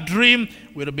 and that dream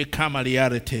will become a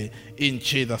reality in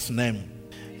Jesus' name.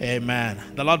 Amen.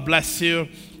 The Lord bless you.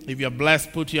 If you're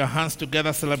blessed, put your hands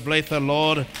together, celebrate the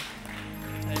Lord.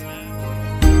 Amen.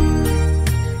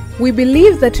 We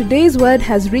believe that today's word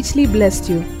has richly blessed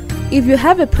you. If you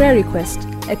have a prayer request,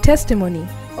 a testimony,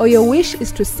 or your wish is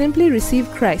to simply receive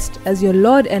Christ as your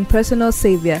Lord and personal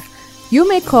Savior, you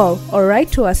may call or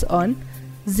write to us on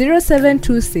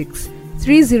 0726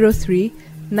 303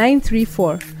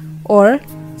 934 or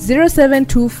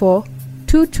 0724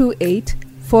 228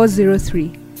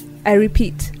 403. I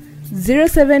repeat,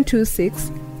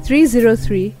 0726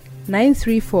 303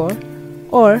 934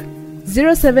 or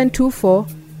 0724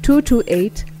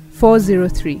 228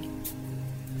 403.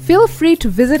 Feel free to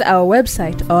visit our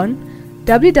website on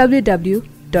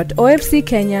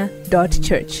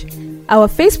www.ofckenya.church, our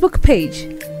Facebook page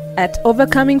at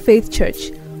Overcoming Faith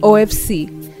Church, OFC,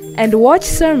 and watch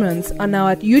sermons on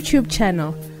our YouTube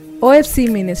channel, OFC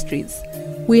Ministries.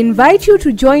 We invite you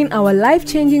to join our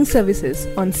life-changing services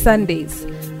on Sundays.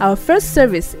 Our first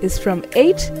service is from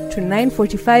 8 to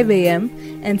 9:45 a.m.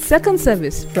 and second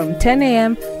service from 10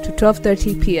 a.m. to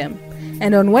 12:30 p.m.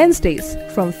 and on Wednesdays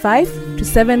from 5 to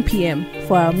 7 p.m.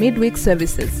 for our midweek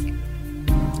services.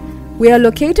 We are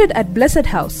located at Blessed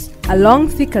House along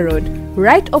Thika Road,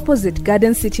 right opposite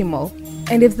Garden City Mall.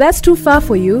 And if that's too far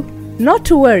for you, not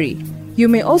to worry. You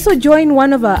may also join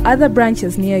one of our other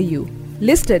branches near you,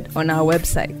 listed on our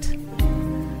website.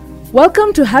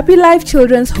 Welcome to Happy Life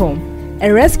Children's Home,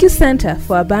 a rescue center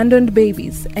for abandoned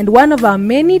babies and one of our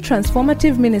many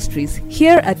transformative ministries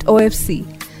here at OFC.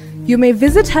 You may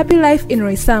visit Happy Life in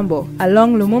Roysambo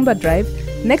along Lumumba Drive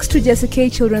next to Jesse K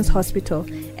Children's Hospital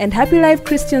and Happy Life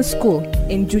Christian School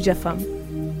in Juja Farm.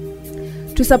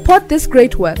 To support this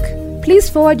great work, please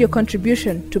forward your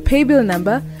contribution to paybill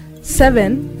number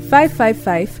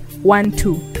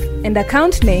 755512 and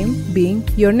account name being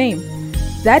your name.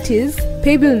 That is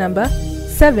paybill number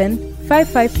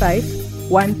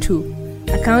 755512,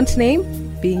 account name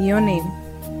being your name.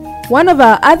 One of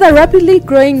our other rapidly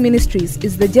growing ministries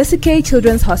is the Jesse K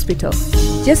Children's Hospital.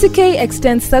 Jesse K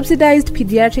extends subsidized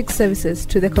pediatric services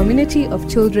to the community of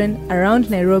children around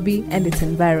Nairobi and its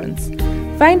environs.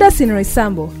 Find us in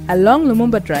Roysambo along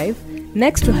Lumumba Drive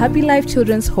next to Happy Life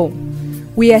Children's Home.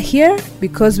 We are here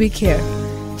because we care.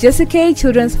 Jesse K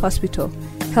Children's Hospital,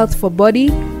 health for body,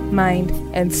 mind,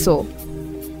 and soul.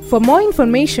 For more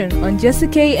information on Jesse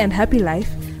K and Happy Life,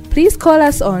 please call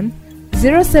us on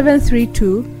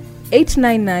 0732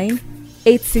 899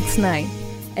 869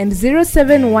 and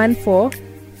 0714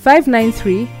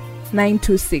 593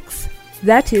 926.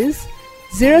 That is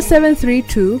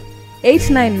 0732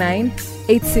 899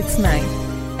 869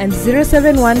 and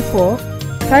 0714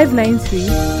 593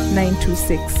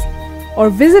 926. Or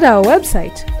visit our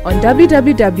website on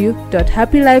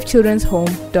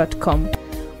www.happylifechildrenshome.com.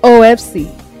 OFC,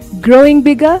 growing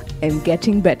bigger and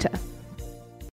getting better.